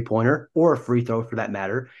three-pointer or a free throw for that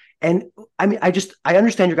matter. And I mean, I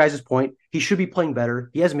understand your guys' point. He should be playing better.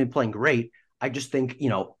 He hasn't been playing great. I just think,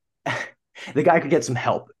 the guy could get some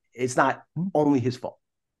help. It's not only his fault.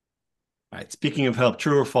 All right. Speaking of help,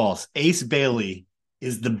 true or false? Ace Bailey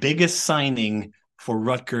is the biggest signing for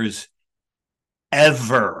Rutgers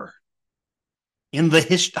ever in the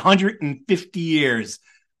 150 years.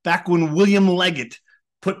 Back when William Leggett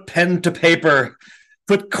put pen to paper,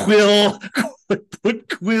 put quill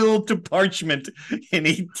to parchment in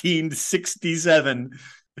 1867.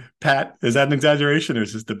 Pat, is that an exaggeration or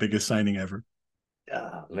is this the biggest signing ever?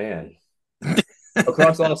 Oh, man.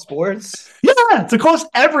 Across all sports? Yeah, it's across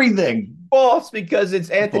everything. False, because it's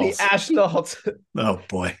Anthony Ashdolt. Oh,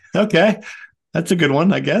 boy. Okay. That's a good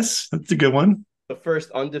one, I guess. That's a good one. The first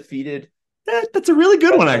undefeated. That's a really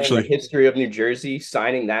good one, actually. In the history of New Jersey,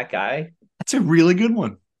 signing that guy. That's a really good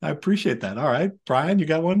one. I appreciate that. All right. Brian, you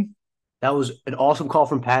got one? That was an awesome call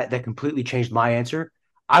from Pat that completely changed my answer.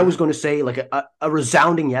 I was going to say like a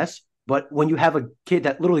resounding yes, but when you have a kid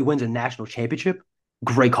that literally wins a national championship,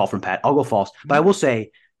 great call from Pat. I'll go false. But I will say,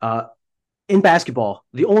 in basketball,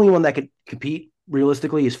 the only one that could compete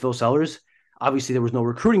realistically is Phil Sellers. Obviously, there was no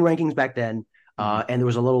recruiting rankings back then, and there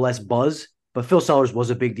was a little less buzz. But Phil Sellers was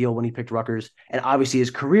a big deal when he picked Rutgers. And obviously, his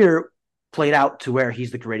career played out to where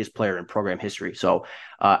he's the greatest player in program history. So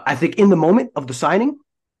I think in the moment of the signing,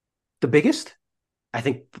 the biggest, I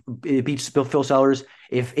think it beats Phil Sellers.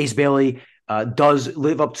 If Ace Bailey does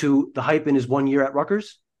live up to the hype in his 1 year at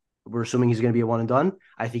Rutgers, we're assuming he's going to be a one and done.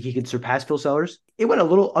 I think he could surpass Phil Sellers. It went a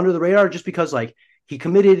little under the radar just because he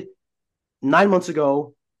committed 9 months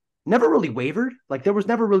ago, never really wavered. There was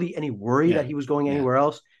never really any worry that he was going anywhere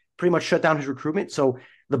else. Pretty much shut down his recruitment. So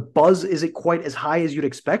the buzz isn't quite as high as you'd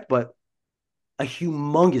expect, but a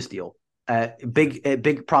humongous deal.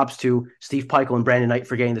 Big props to Steve Peichel and Brandon Knight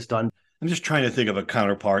for getting this done. I'm just trying to think of a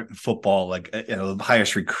counterpart in football, the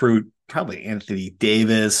highest recruit, probably Anthony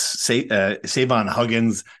Davis, Savon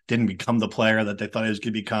Huggins didn't become the player that they thought he was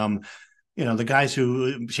going to become. The guys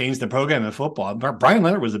who changed the program in football. Brian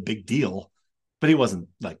Leonard was a big deal, but he wasn't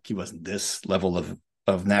this level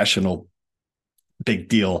of national big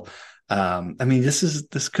deal.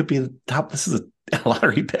 This could be the top. This is a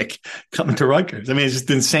lottery pick coming to Rutgers. It's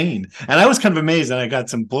just insane. And I was kind of amazed, and I got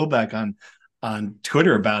some blowback on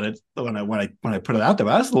Twitter about it when I put it out there.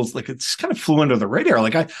 But I was a little, it just kind of flew under the radar.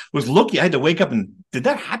 I was looking, I had to wake up and did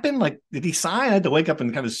that happen? Did he sign? I had to wake up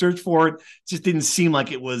and kind of search for it. It just didn't seem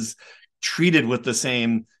like it was treated with the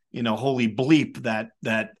same, holy bleep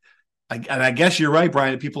that I guess you're right,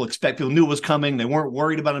 Brian. People knew it was coming. They weren't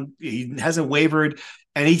worried about him. He hasn't wavered.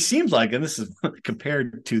 And he seems like, and this is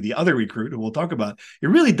compared to the other recruit who we'll talk about, it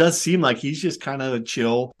really does seem like he's just kind of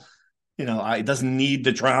chill. He doesn't need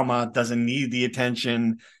the drama, doesn't need the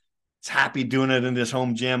attention. He's happy doing it in this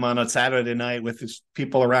home gym on a Saturday night with his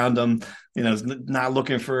people around him. He's not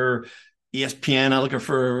looking for ESPN, not looking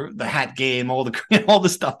for the hat game, all the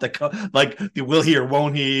stuff that like will he or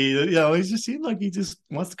won't he? He just seems like he just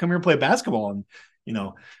wants to come here and play basketball. And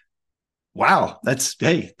wow, that's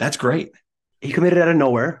great. He committed out of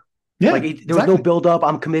nowhere. Yeah, there was no build up.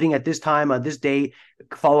 I'm committing at this time, on this date.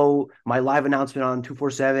 Follow my live announcement on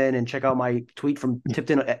 247 and check out my tweet from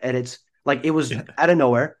Tipton Edits. Like, it was out of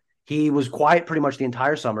nowhere. He was quiet pretty much the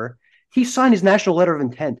entire summer. He signed his national letter of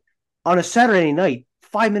intent on a Saturday night,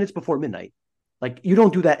 5 minutes before midnight. Like, you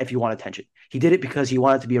don't do that if you want attention. He did it because he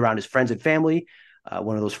wanted to be around his friends and family.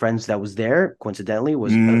 One of those friends that was there, coincidentally,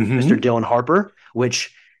 was Mr. Dylan Harper,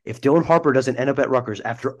 which, if Dylan Harper doesn't end up at Rutgers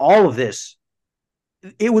after all of this,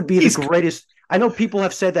 it would be the greatest. I know people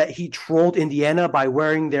have said that he trolled Indiana by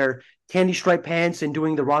wearing their candy stripe pants and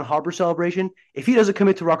doing the Ron Harper celebration. If he doesn't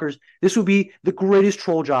commit to Rutgers, this would be the greatest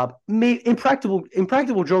troll job.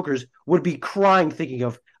 Impractical jokers would be crying thinking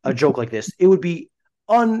of a joke like this. It would be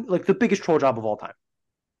the biggest troll job of all time.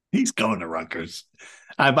 He's going to Rutgers.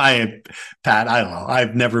 Pat, I don't know.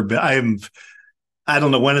 I've never been. I don't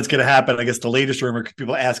know when it's going to happen. I guess the latest rumor,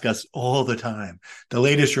 people ask us all the time. The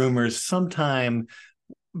latest rumor is sometime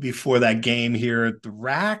before that game here at the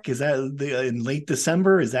RAC. Is that in late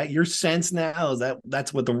December? Is that your sense now? Is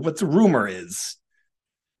that's what the rumor is?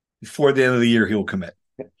 Before the end of the year, he will commit.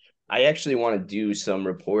 I actually want to do some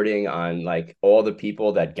reporting on like all the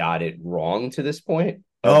people that got it wrong to this point.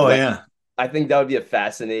 Yeah. I think that would be a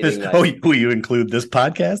fascinating. Will you include this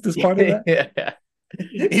podcast as part of that? Yeah.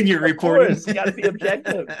 In your reporting? You got to be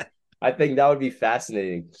objective. I think that would be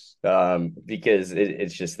fascinating because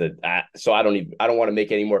it's just that. So I don't want to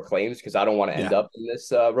make any more claims because I don't want to end up in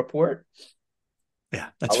this report. Yeah,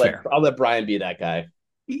 that's fair. I'll let Brian be that guy.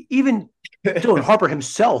 Even Dylan Harper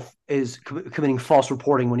himself is committing false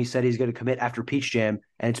reporting when he said he's going to commit after Peach Jam,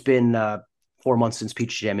 and it's been 4 months since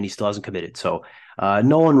Peach Jam, and he still hasn't committed. So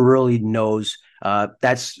no one really knows. I've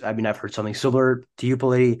heard something similar to you,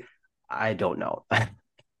 Politi. I don't know.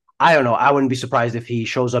 I don't know. I wouldn't be surprised if he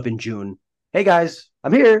shows up in June. Hey guys,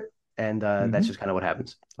 I'm here, and that's just kind of what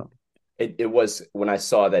happens. So. It was when I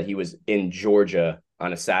saw that he was in Georgia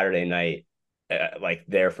on a Saturday night, like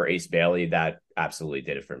there for Ace Bailey. That absolutely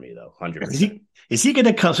did it for me, though. 100%. Is he going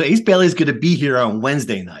to come? So Ace Bailey's going to be here on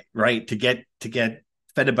Wednesday night, right? To get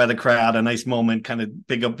feted by the crowd, a nice moment, kind of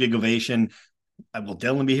big ovation. Will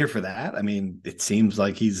Dylan be here for that? I mean, it seems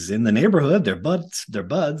like he's in the neighborhood. They're buds.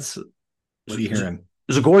 What are you hearing?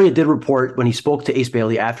 Zagoria did report when he spoke to Ace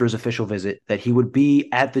Bailey after his official visit that he would be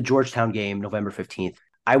at the Georgetown game November 15th.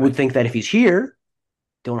 I would think that if he's here,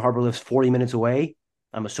 Dylan Harper lives 40 minutes away.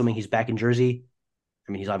 I'm assuming he's back in Jersey.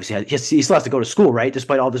 I mean, he's obviously he still has to go to school, right?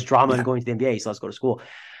 Despite all this drama and going to the NBA, he still has to go to school.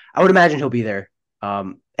 I would imagine he'll be there.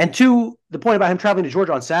 And to the point about him traveling to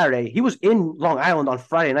Georgia on Saturday, he was in Long Island on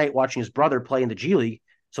Friday night watching his brother play in the G League.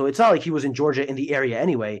 So it's not like he was in Georgia in the area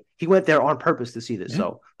anyway. He went there on purpose to see this. Yeah.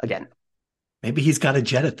 So again, maybe he's got a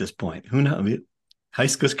jet at this point. Who knows? I mean, high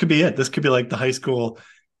school, this could be it. This could be like the high school,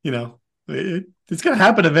 it's going to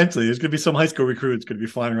happen eventually. There's going to be some high school recruits going to be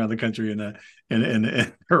flying around the country in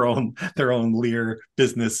their own Lear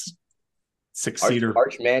business 6-seater.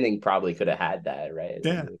 Arch Manning probably could have had that, right?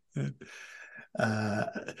 Yeah. All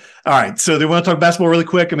right. So they want to talk basketball really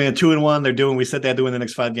quick. I mean, 2-1. We said they had to win the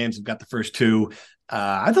next 5 games. We've got the first 2.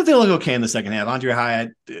 I thought they looked okay in the second half. Andre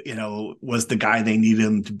Hyatt, was the guy they needed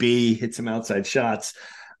him to be, hit some outside shots.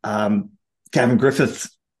 Gavin Griffith,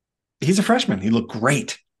 he's a freshman. He looked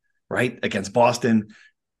great, right? Against Boston.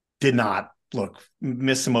 Did not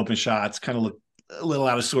missed some open shots, kind of looked a little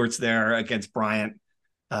out of sorts there against Bryant.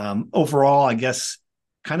 Overall, I guess,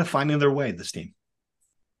 kind of finding their way, this team.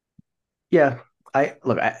 Yeah,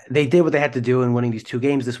 they did what they had to do in winning these 2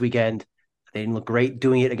 games this weekend. They didn't look great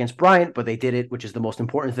doing it against Bryant, but they did it, which is the most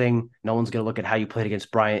important thing. No one's going to look at how you played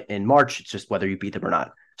against Bryant in March. It's just whether you beat them or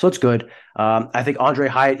not. So it's good. I think Andre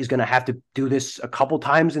Hyatt is going to have to do this a couple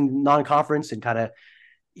times in non-conference and kind of,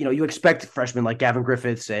 you expect freshmen like Gavin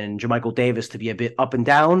Griffiths and JaMychal Davis to be a bit up and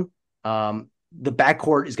down. The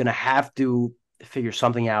backcourt is going to have to figure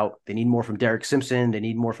something out. They need more from Derek Simpson. They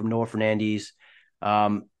need more from Noah Fernandes.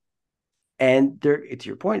 And to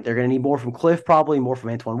your point, they're going to need more from Cliff, probably more from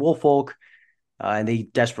Antoine Woolfolk. And they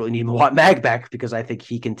desperately need Mawot Mag back because I think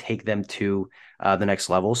he can take them to the next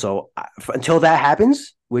level. So until that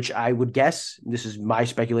happens, which I would guess, this is my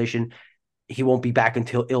speculation, he won't be back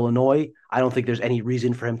until Illinois. I don't think there's any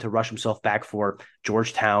reason for him to rush himself back for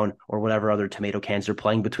Georgetown or whatever other tomato cans they're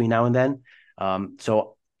playing between now and then.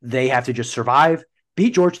 So they have to just survive,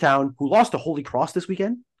 beat Georgetown, who lost to Holy Cross this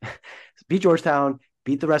weekend, beat Georgetown,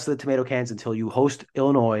 beat the rest of the tomato cans until you host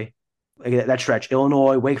Illinois. That stretch,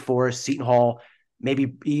 Illinois, Wake Forest, Seton Hall,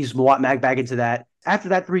 maybe ease Mawat Mag back into that. After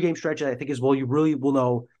that 3-game stretch, I think as well, you really will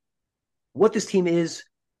know what this team is,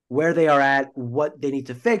 where they are at, what they need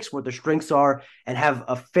to fix, what their strengths are, and have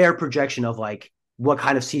a fair projection of like what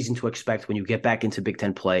kind of season to expect when you get back into Big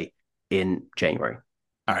Ten play in January.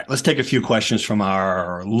 All right, let's take a few questions from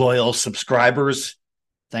our loyal subscribers.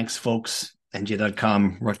 Thanks, folks.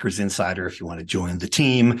 NJ.com, Rutgers Insider, if you want to join the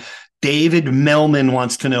team. David Melman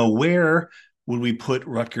wants to know, where would we put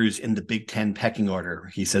Rutgers in the Big Ten pecking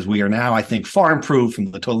order? He says, we are now, I think, far improved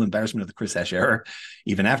from the total embarrassment of the Chris Ash era,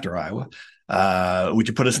 even after Iowa. Would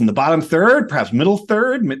you put us in the bottom third, perhaps middle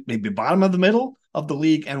third, maybe bottom of the middle of the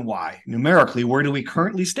league, and why? Numerically, where do we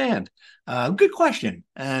currently stand? Good question.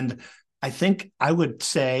 And I think I would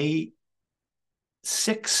say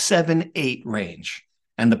 6, 7, 8 range.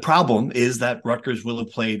 And the problem is that Rutgers will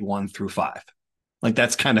have played 1 through 5. Like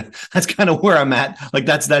that's kind of where I'm at. Like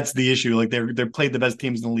that's the issue. Like they're played the best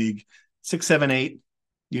teams in the league. 6, 7, 8.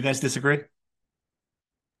 You guys disagree?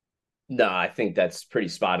 No, I think that's pretty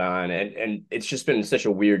spot on. And it's just been such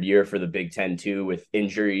a weird year for the Big Ten too, with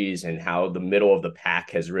injuries and how the middle of the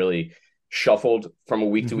pack has really shuffled from a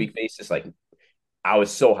week to week basis. Like I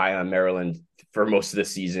was so high on Maryland for most of the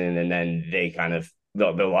season, and then they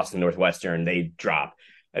lost to Northwestern, they dropped.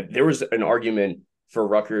 There was an argument for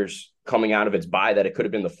Rutgers coming out of its bye that it could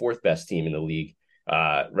have been the 4th best team in the league.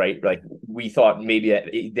 Right. Like we thought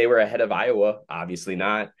maybe they were ahead of Iowa, obviously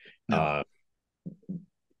not. No.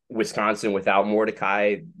 Wisconsin without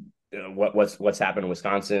Mordecai, what's happened in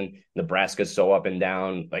Wisconsin? Nebraska's so up and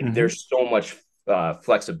down. Like there's so much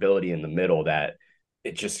flexibility in the middle that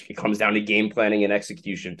it comes down to game planning and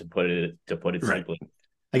execution, to put it right. Simply.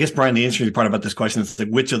 I guess, Brian, the interesting part about this question is like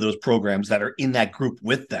which of those programs that are in that group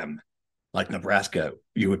with them, like Nebraska,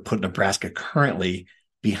 you would put Nebraska currently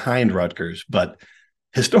behind Rutgers, but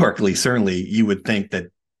historically, certainly you would think that,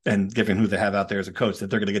 and given who they have out there as a coach, that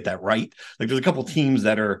they're going to get that right. Like there's a couple teams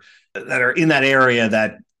that are in that area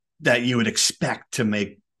that you would expect to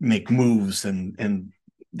make moves in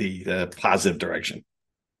the positive direction.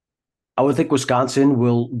 I would think Wisconsin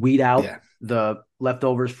will weed out the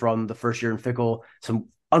leftovers from the first year in Fickle. Some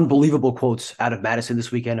unbelievable quotes out of Madison this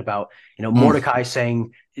weekend about, Mordecai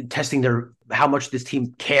saying, testing how much this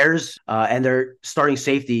team cares, and their starting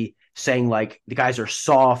safety saying like the guys are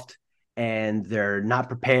soft and they're not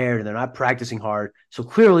prepared and they're not practicing hard. So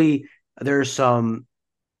clearly there's some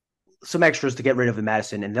extras to get rid of in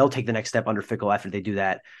Madison, and they'll take the next step under Fickle after they do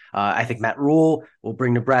that. I think Matt Rule will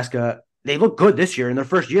bring Nebraska. They look good this year in their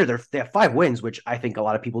first year. They have 5 wins, which I think a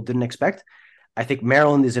lot of people didn't expect. I think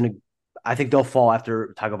Maryland I think they'll fall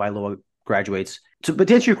after Tagovailoa graduates. But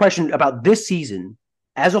to answer your question about this season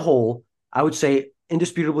as a whole, I would say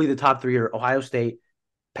indisputably the top 3 are Ohio State,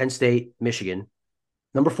 Penn State, Michigan.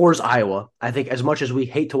 Number 4 is Iowa. I think as much as we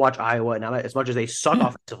hate to watch Iowa, and as much as they suck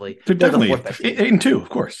offensively, they're definitely the 4th best team. 8 and 2, of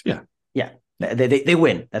course. Yeah. Yeah. They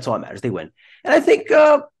win. That's all that matters. They win. And I think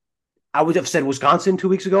I would have said Wisconsin 2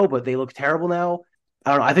 weeks ago, but they look terrible now.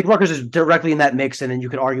 I don't know. I think Rutgers is directly in that mix, and then you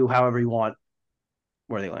can argue however you want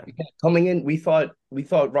where they land. Coming in, we thought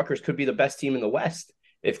Rutgers could be the best team in the West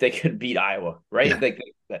if they could beat Iowa, right? Yeah. Like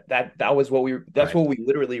that was what what we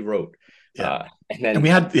literally wrote. Yeah. And we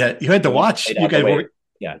had you had to watch.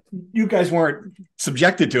 You guys weren't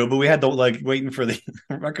subjected to it, but we had to waiting for the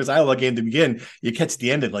Rutgers Iowa game to begin. You catch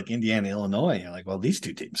the end of Indiana, Illinois. You're like, well, these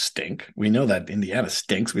 2 teams stink. We know that Indiana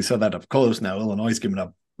stinks. We saw that up close. Now Illinois is giving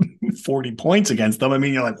up 40 points against them. I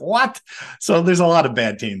mean, you're like, what? So there's a lot of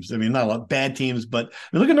bad teams. I mean, not a lot of bad teams, but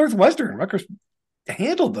look at Northwestern. Rutgers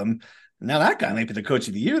handled them. Now that guy might be the coach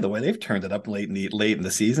of the year, the way they've turned it up late in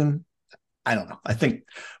the season. I don't know. I think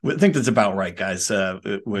that's about right, guys.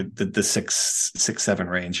 With the 6, 7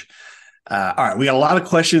 range. All right, we got a lot of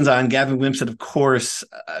questions on Gavin Wimsatt, of course.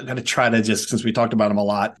 I'm going to try to just, since we talked about him a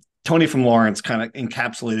lot, Tony from Lawrence kind of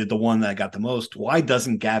encapsulated the one that I got the most. Why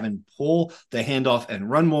doesn't Gavin pull the handoff and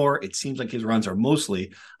run more? It seems like his runs are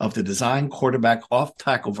mostly of the design quarterback off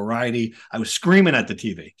tackle variety. I was screaming at the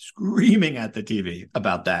TV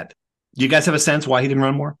about that. Do you guys have a sense why he didn't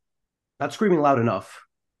run more? Not screaming loud enough,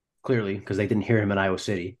 clearly, because they didn't hear him in Iowa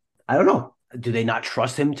City. I don't know. Do they not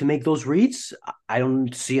trust him to make those reads? I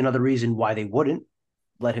don't see another reason why they wouldn't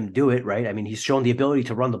let him do it, right? I mean, he's shown the ability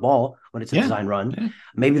to run the ball when it's a design run. Yeah.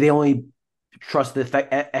 Maybe they only trust the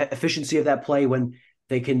efficiency of that play when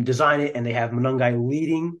they can design it and they have Monungai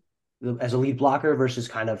leading as a lead blocker versus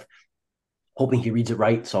kind of hoping he reads it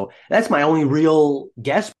right. So that's my only real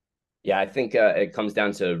guess. Yeah, I think it comes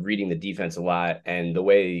down to reading the defense a lot, and the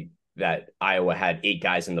way that Iowa had 8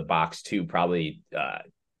 guys in the box too probably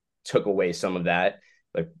took away some of that.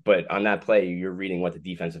 But on that play, you're reading what the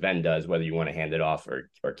defensive end does, whether you want to hand it off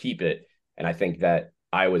or keep it. And I think that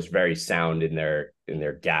Iowa's very sound in their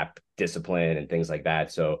gap discipline and things like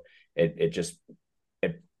that. So it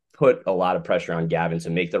put a lot of pressure on Gavin to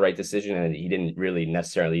make the right decision, and he didn't really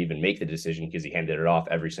necessarily even make the decision because he handed it off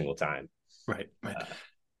every single time. Right.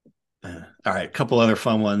 All right, a couple other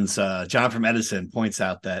fun ones. John from Edison points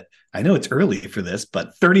out that I know it's early for this,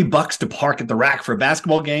 but $30 to park at the rack for a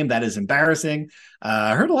basketball game, that is embarrassing.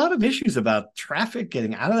 I heard a lot of issues about traffic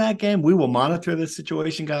getting out of that game. We will monitor this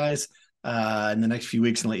situation, guys, in the next few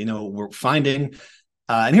weeks and let you know what we're finding.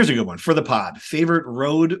 And here's a good one for the pod. Favorite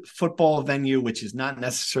road football venue, which is not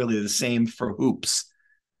necessarily the same for hoops.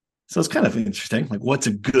 So it's kind of interesting. Like, what's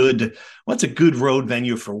a good road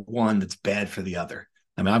venue for one that's bad for the other?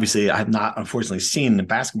 I mean, obviously, I've not unfortunately seen a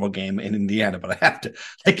basketball game in Indiana, but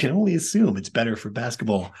I can only assume it's better for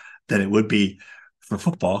basketball than it would be for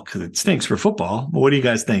football, because it stinks for football. But what do you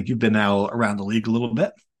guys think? You've been now around the league a little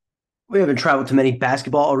bit. We haven't traveled to many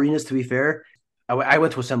basketball arenas, to be fair. I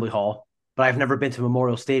went to Assembly Hall, but I've never been to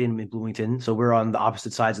Memorial Stadium in Bloomington, so we're on the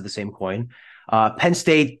opposite sides of the same coin. Penn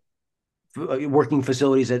State working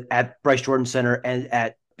facilities at Bryce Jordan Center and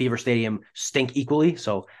at Beaver Stadium stink equally,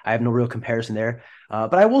 so I have no real comparison there.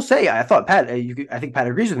 But I will say, I thought Pat, I think Pat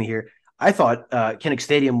agrees with me here. I thought Kinnick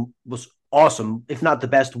Stadium was awesome, if not the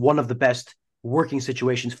best, one of the best working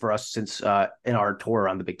situations for us since in our tour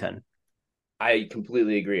around the Big Ten. I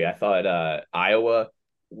completely agree. I thought Iowa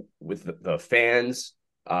with the fans,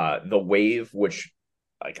 the wave, which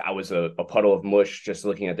like I was a puddle of mush just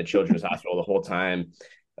looking at the Children's Hospital the whole time,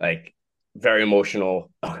 like very emotional.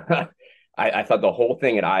 I thought the whole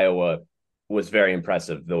thing at Iowa was very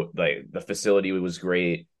impressive. The facility was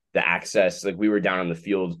great. The access, like we were down on the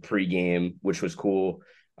field pregame, which was cool,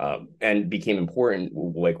 and became important.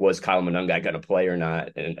 Like, was Kyle Monungai going to play or not?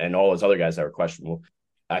 And all those other guys that were questionable.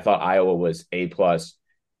 I thought Iowa was A+.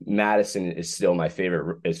 Madison is still my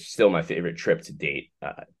favorite trip to date.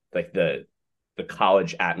 Like the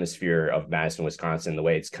college atmosphere of Madison, Wisconsin, the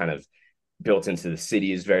way it's kind of built into the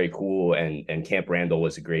city is very cool. And Camp Randall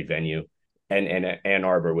was a great venue. And Ann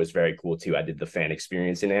Arbor was very cool too. I did the fan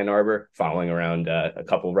experience in Ann Arbor, following around a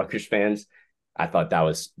couple of Rutgers fans. I thought that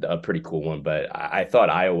was a pretty cool one. But I thought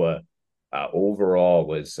Iowa overall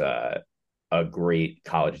was a great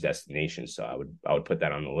college destination. So I would put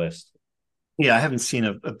that on the list. Yeah, I haven't seen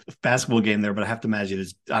a basketball game there, but I have to imagine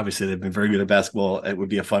it's obviously they've been very good at basketball. It would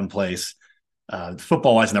be a fun place.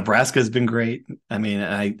 Football-wise, Nebraska has been great. I mean,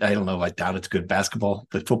 I don't know. I doubt it's good basketball,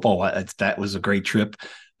 but football, that was a great trip.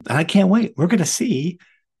 And I can't wait. We're going to see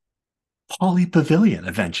Pauley Pavilion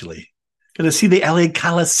eventually. Going to see the LA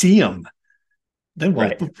Coliseum. Then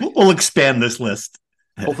we'll expand this list.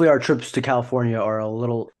 Hopefully our trips to California are a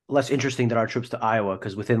little less interesting than our trips to Iowa,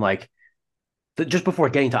 because within just before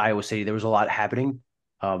getting to Iowa City, there was a lot happening.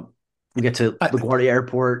 We get to LaGuardia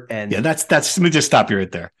Airport, and that's. Let me just stop you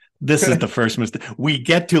right there. This is the first mistake. We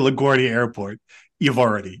get to LaGuardia Airport. You've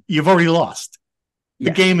already lost. The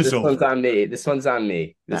game is over. This one's on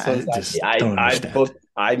me.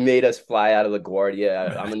 I made us fly out of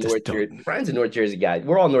LaGuardia. I'm a North Jersey. Brian's a North Jersey guy.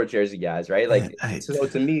 We're all North Jersey guys, right? Like, so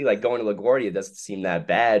to me, like going to LaGuardia doesn't seem that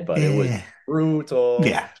bad, but it was brutal.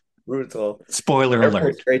 Yeah, brutal. Spoiler alert.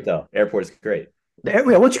 Airport's great though. Airport's great.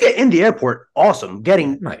 Once you get in the airport, awesome.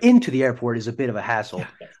 Getting into the airport is a bit of a hassle.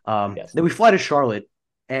 Yes. Then we fly to Charlotte,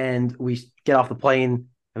 and we get off the plane,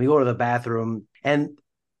 and we go to the bathroom, and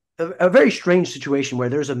a very strange situation where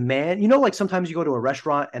there's a man, like sometimes you go to a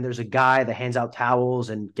restaurant and there's a guy that hands out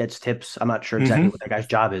towels and gets tips. I'm not sure exactly what that guy's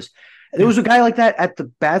job is. There was a guy like that at the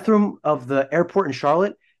bathroom of the airport in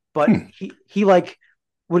Charlotte, but he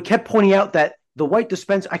would kept pointing out that the white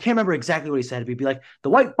dispenser, I can't remember exactly what he said, but he'd be like,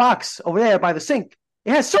 the white box over there by the sink,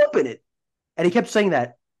 it has soap in it. And he kept saying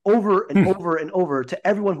that over and over and over to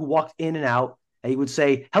everyone who walked in and out. And he would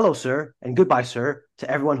say, hello, sir, and goodbye, sir,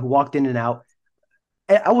 to everyone who walked in and out.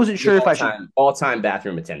 I wasn't sure if I should. All-time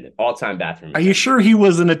bathroom attendant. Are you sure he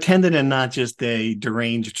was an attendant and not just a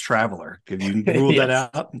deranged traveler? Could you rule that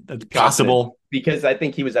out? That's possible. Because I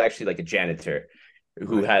think he was actually like a janitor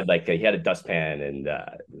who had he had a dustpan and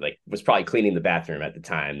was probably cleaning the bathroom at the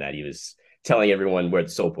time that he was telling everyone where the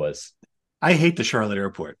soap was. I hate the Charlotte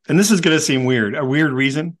airport. And this is going to seem weird. A weird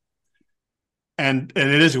reason. And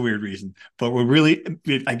it is a weird reason, but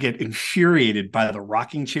I get infuriated by the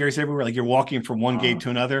rocking chairs everywhere. Like you're walking from one gate to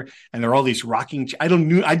another, and there are all these rocking. I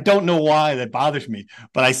don't know why that bothers me,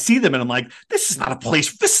 but I see them and I'm like, this is not a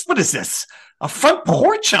place. What is this? A front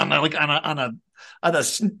porch on a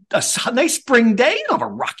nice spring day? You don't have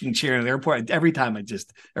a rocking chair in the airport. Every time I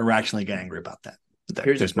just irrationally get angry about that.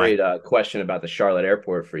 Here's a great question about the Charlotte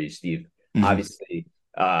airport for you, Steve. Mm-hmm. Obviously,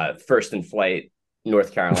 first in flight,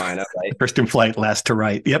 North Carolina, right? First in flight, last to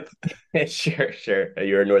right. Yep. Sure.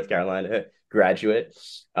 You're a North Carolina graduate.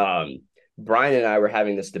 Brian and I were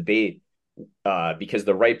having this debate because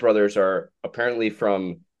the Wright brothers are apparently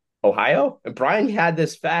from Ohio. And Brian had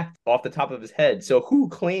this fact off the top of his head. So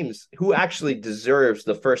who actually deserves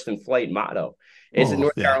the first in flight motto? Is it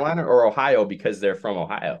North Carolina or Ohio because they're from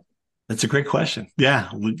Ohio? That's a great question. Yeah.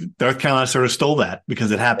 North Carolina sort of stole that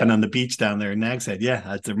because it happened on the beach down there in Nags Head.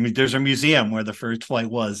 Yeah. There's a museum where the first flight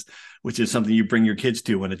was, which is something you bring your kids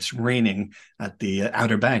to when it's raining at the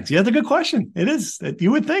Outer Banks. Yeah, that's a good question. It is.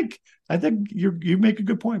 You would think. I think you make a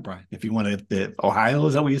good point, Brian. If you want to, Ohio,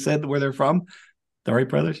 is that what you said, where they're from? The Wright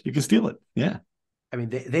brothers? You can steal it. Yeah. I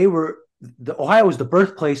mean, Ohio was the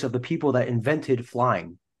birthplace of the people that invented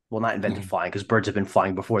flying. Well, not invented flying because birds have been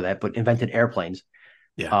flying before that, but invented airplanes.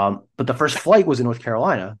 Yeah. But the first flight was in North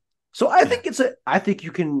Carolina. So I think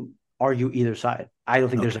you can argue either side. I don't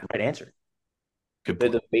think there's a right answer. The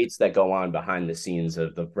debates that go on behind the scenes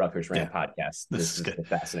of the Rutgers Rant podcast. This is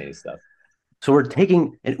fascinating stuff. So we're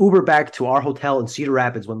taking an Uber back to our hotel in Cedar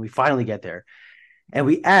Rapids when we finally get there. And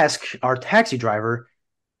we ask our taxi driver,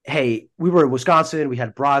 hey, we were in Wisconsin. We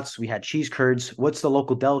had brats. We had cheese curds. What's the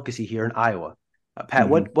local delicacy here in Iowa? Pat,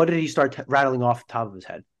 what did he start rattling off the top of his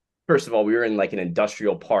head? First of all, we were in like an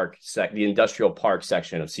industrial park, the industrial park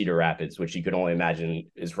section of Cedar Rapids, which you could only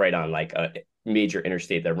imagine is right on like a major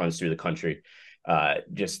interstate that runs through the country.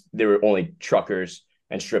 There were only truckers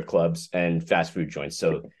and strip clubs and fast food joints.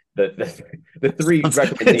 So the three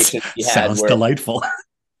recommendations he had were delightful.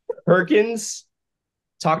 Perkins,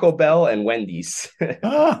 Taco Bell, and Wendy's.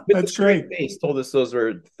 That's great. Face told us those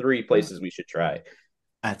were three places we should try.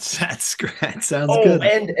 That's great. That sounds good.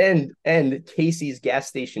 And Casey's gas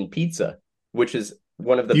station pizza, which is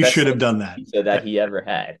one of the you best should have done that pizza that he ever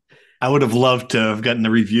had. I would have loved to have gotten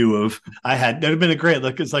a review of. That would have been a great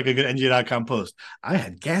look. It's like a good NG.com post. I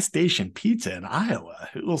had gas station pizza in Iowa.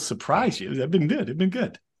 It will surprise you. It'd been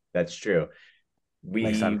good. That's true. We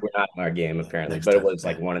were not in our game apparently, but it was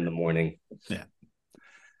like 1 a.m. Yeah.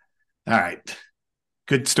 All right.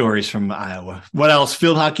 Good stories from Iowa. What else?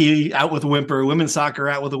 Field hockey out with a whimper. Women's soccer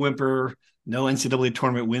out with a whimper. No NCAA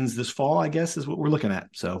tournament wins this fall, I guess, is what we're looking at.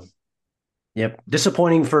 So, yep.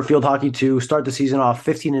 Disappointing for field hockey to start the season off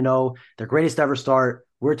 15-0, their greatest ever start.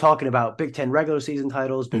 We're talking about Big Ten regular season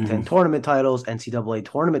titles, Big Ten tournament titles,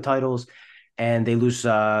 NCAA tournament titles, and they lose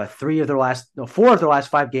 4 of their last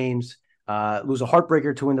 5 games, lose a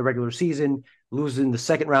heartbreaker to win the regular season, lose in the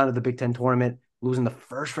second round of the Big Ten tournament, losing the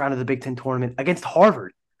first round of the Big Ten tournament against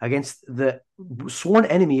Harvard, against the sworn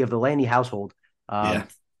enemy of the Lanny household.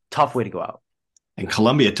 Tough way to go out. And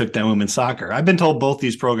Columbia took down women's soccer. I've been told both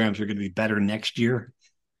these programs are going to be better next year.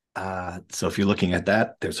 So if you're looking at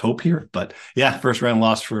that, there's hope here. But yeah, first round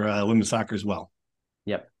loss for women's soccer as well.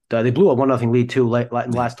 Yep. They blew a 1-0 lead too in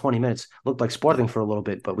the last 20 minutes. Looked like Sporting for a little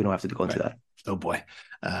bit, but we don't have to go into that. Oh boy.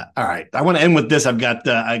 All right. I want to end with this. I've got,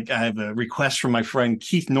 I have a request from my friend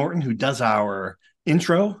Keith Norton, who does our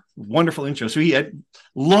intro, wonderful intro. So he had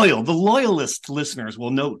the loyalist listeners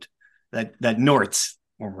will note that Nortz,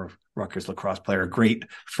 former Rutgers lacrosse player, a great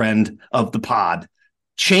friend of the pod,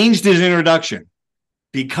 changed his introduction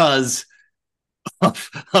because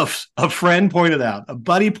a friend pointed out, a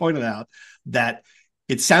buddy pointed out that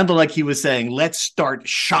it sounded like he was saying, let's start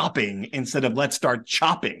shopping instead of let's start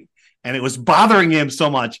chopping. And it was bothering him so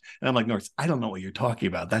much. And I'm like, North, I don't know what you're talking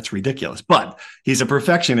about. That's ridiculous. But he's a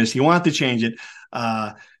perfectionist. He wanted to change it.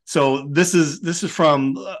 So this is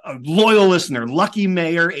from a loyal listener, Lucky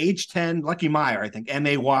Mayer, age 10, Lucky Meyer, I think,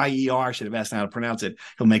 Mayer. Should have asked him how to pronounce it.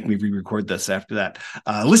 He'll make me re-record this after that.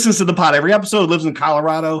 Listens to the pod every episode, lives in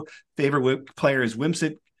Colorado. Favorite player is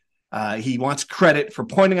Wimsatt. He wants credit for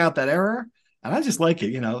pointing out that error. And I just like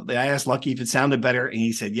it. I asked Lucky if it sounded better, and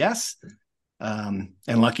he said yes. And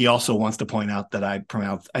Lucky also wants to point out that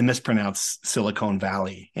I mispronounced Silicon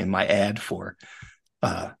Valley in my ad for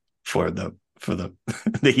the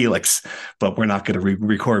the Helix, but we're not going to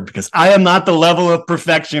record because I am not the level of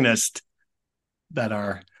perfectionist that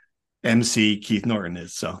our MC Keith Norton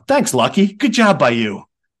is. So thanks, Lucky. Good job by you.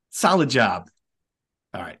 Solid job.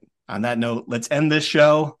 All right. On that note, let's end this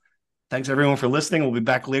show. Thanks everyone for listening. We'll be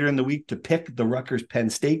back later in the week to pick the Rutgers Penn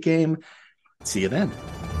State game. See you then.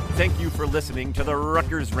 Thank you for listening to the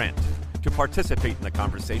Rutgers Rant. To participate in the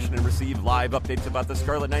conversation and receive live updates about the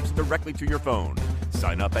Scarlet Knights directly to your phone,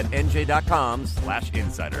 sign up at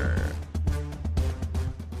nj.com/insider.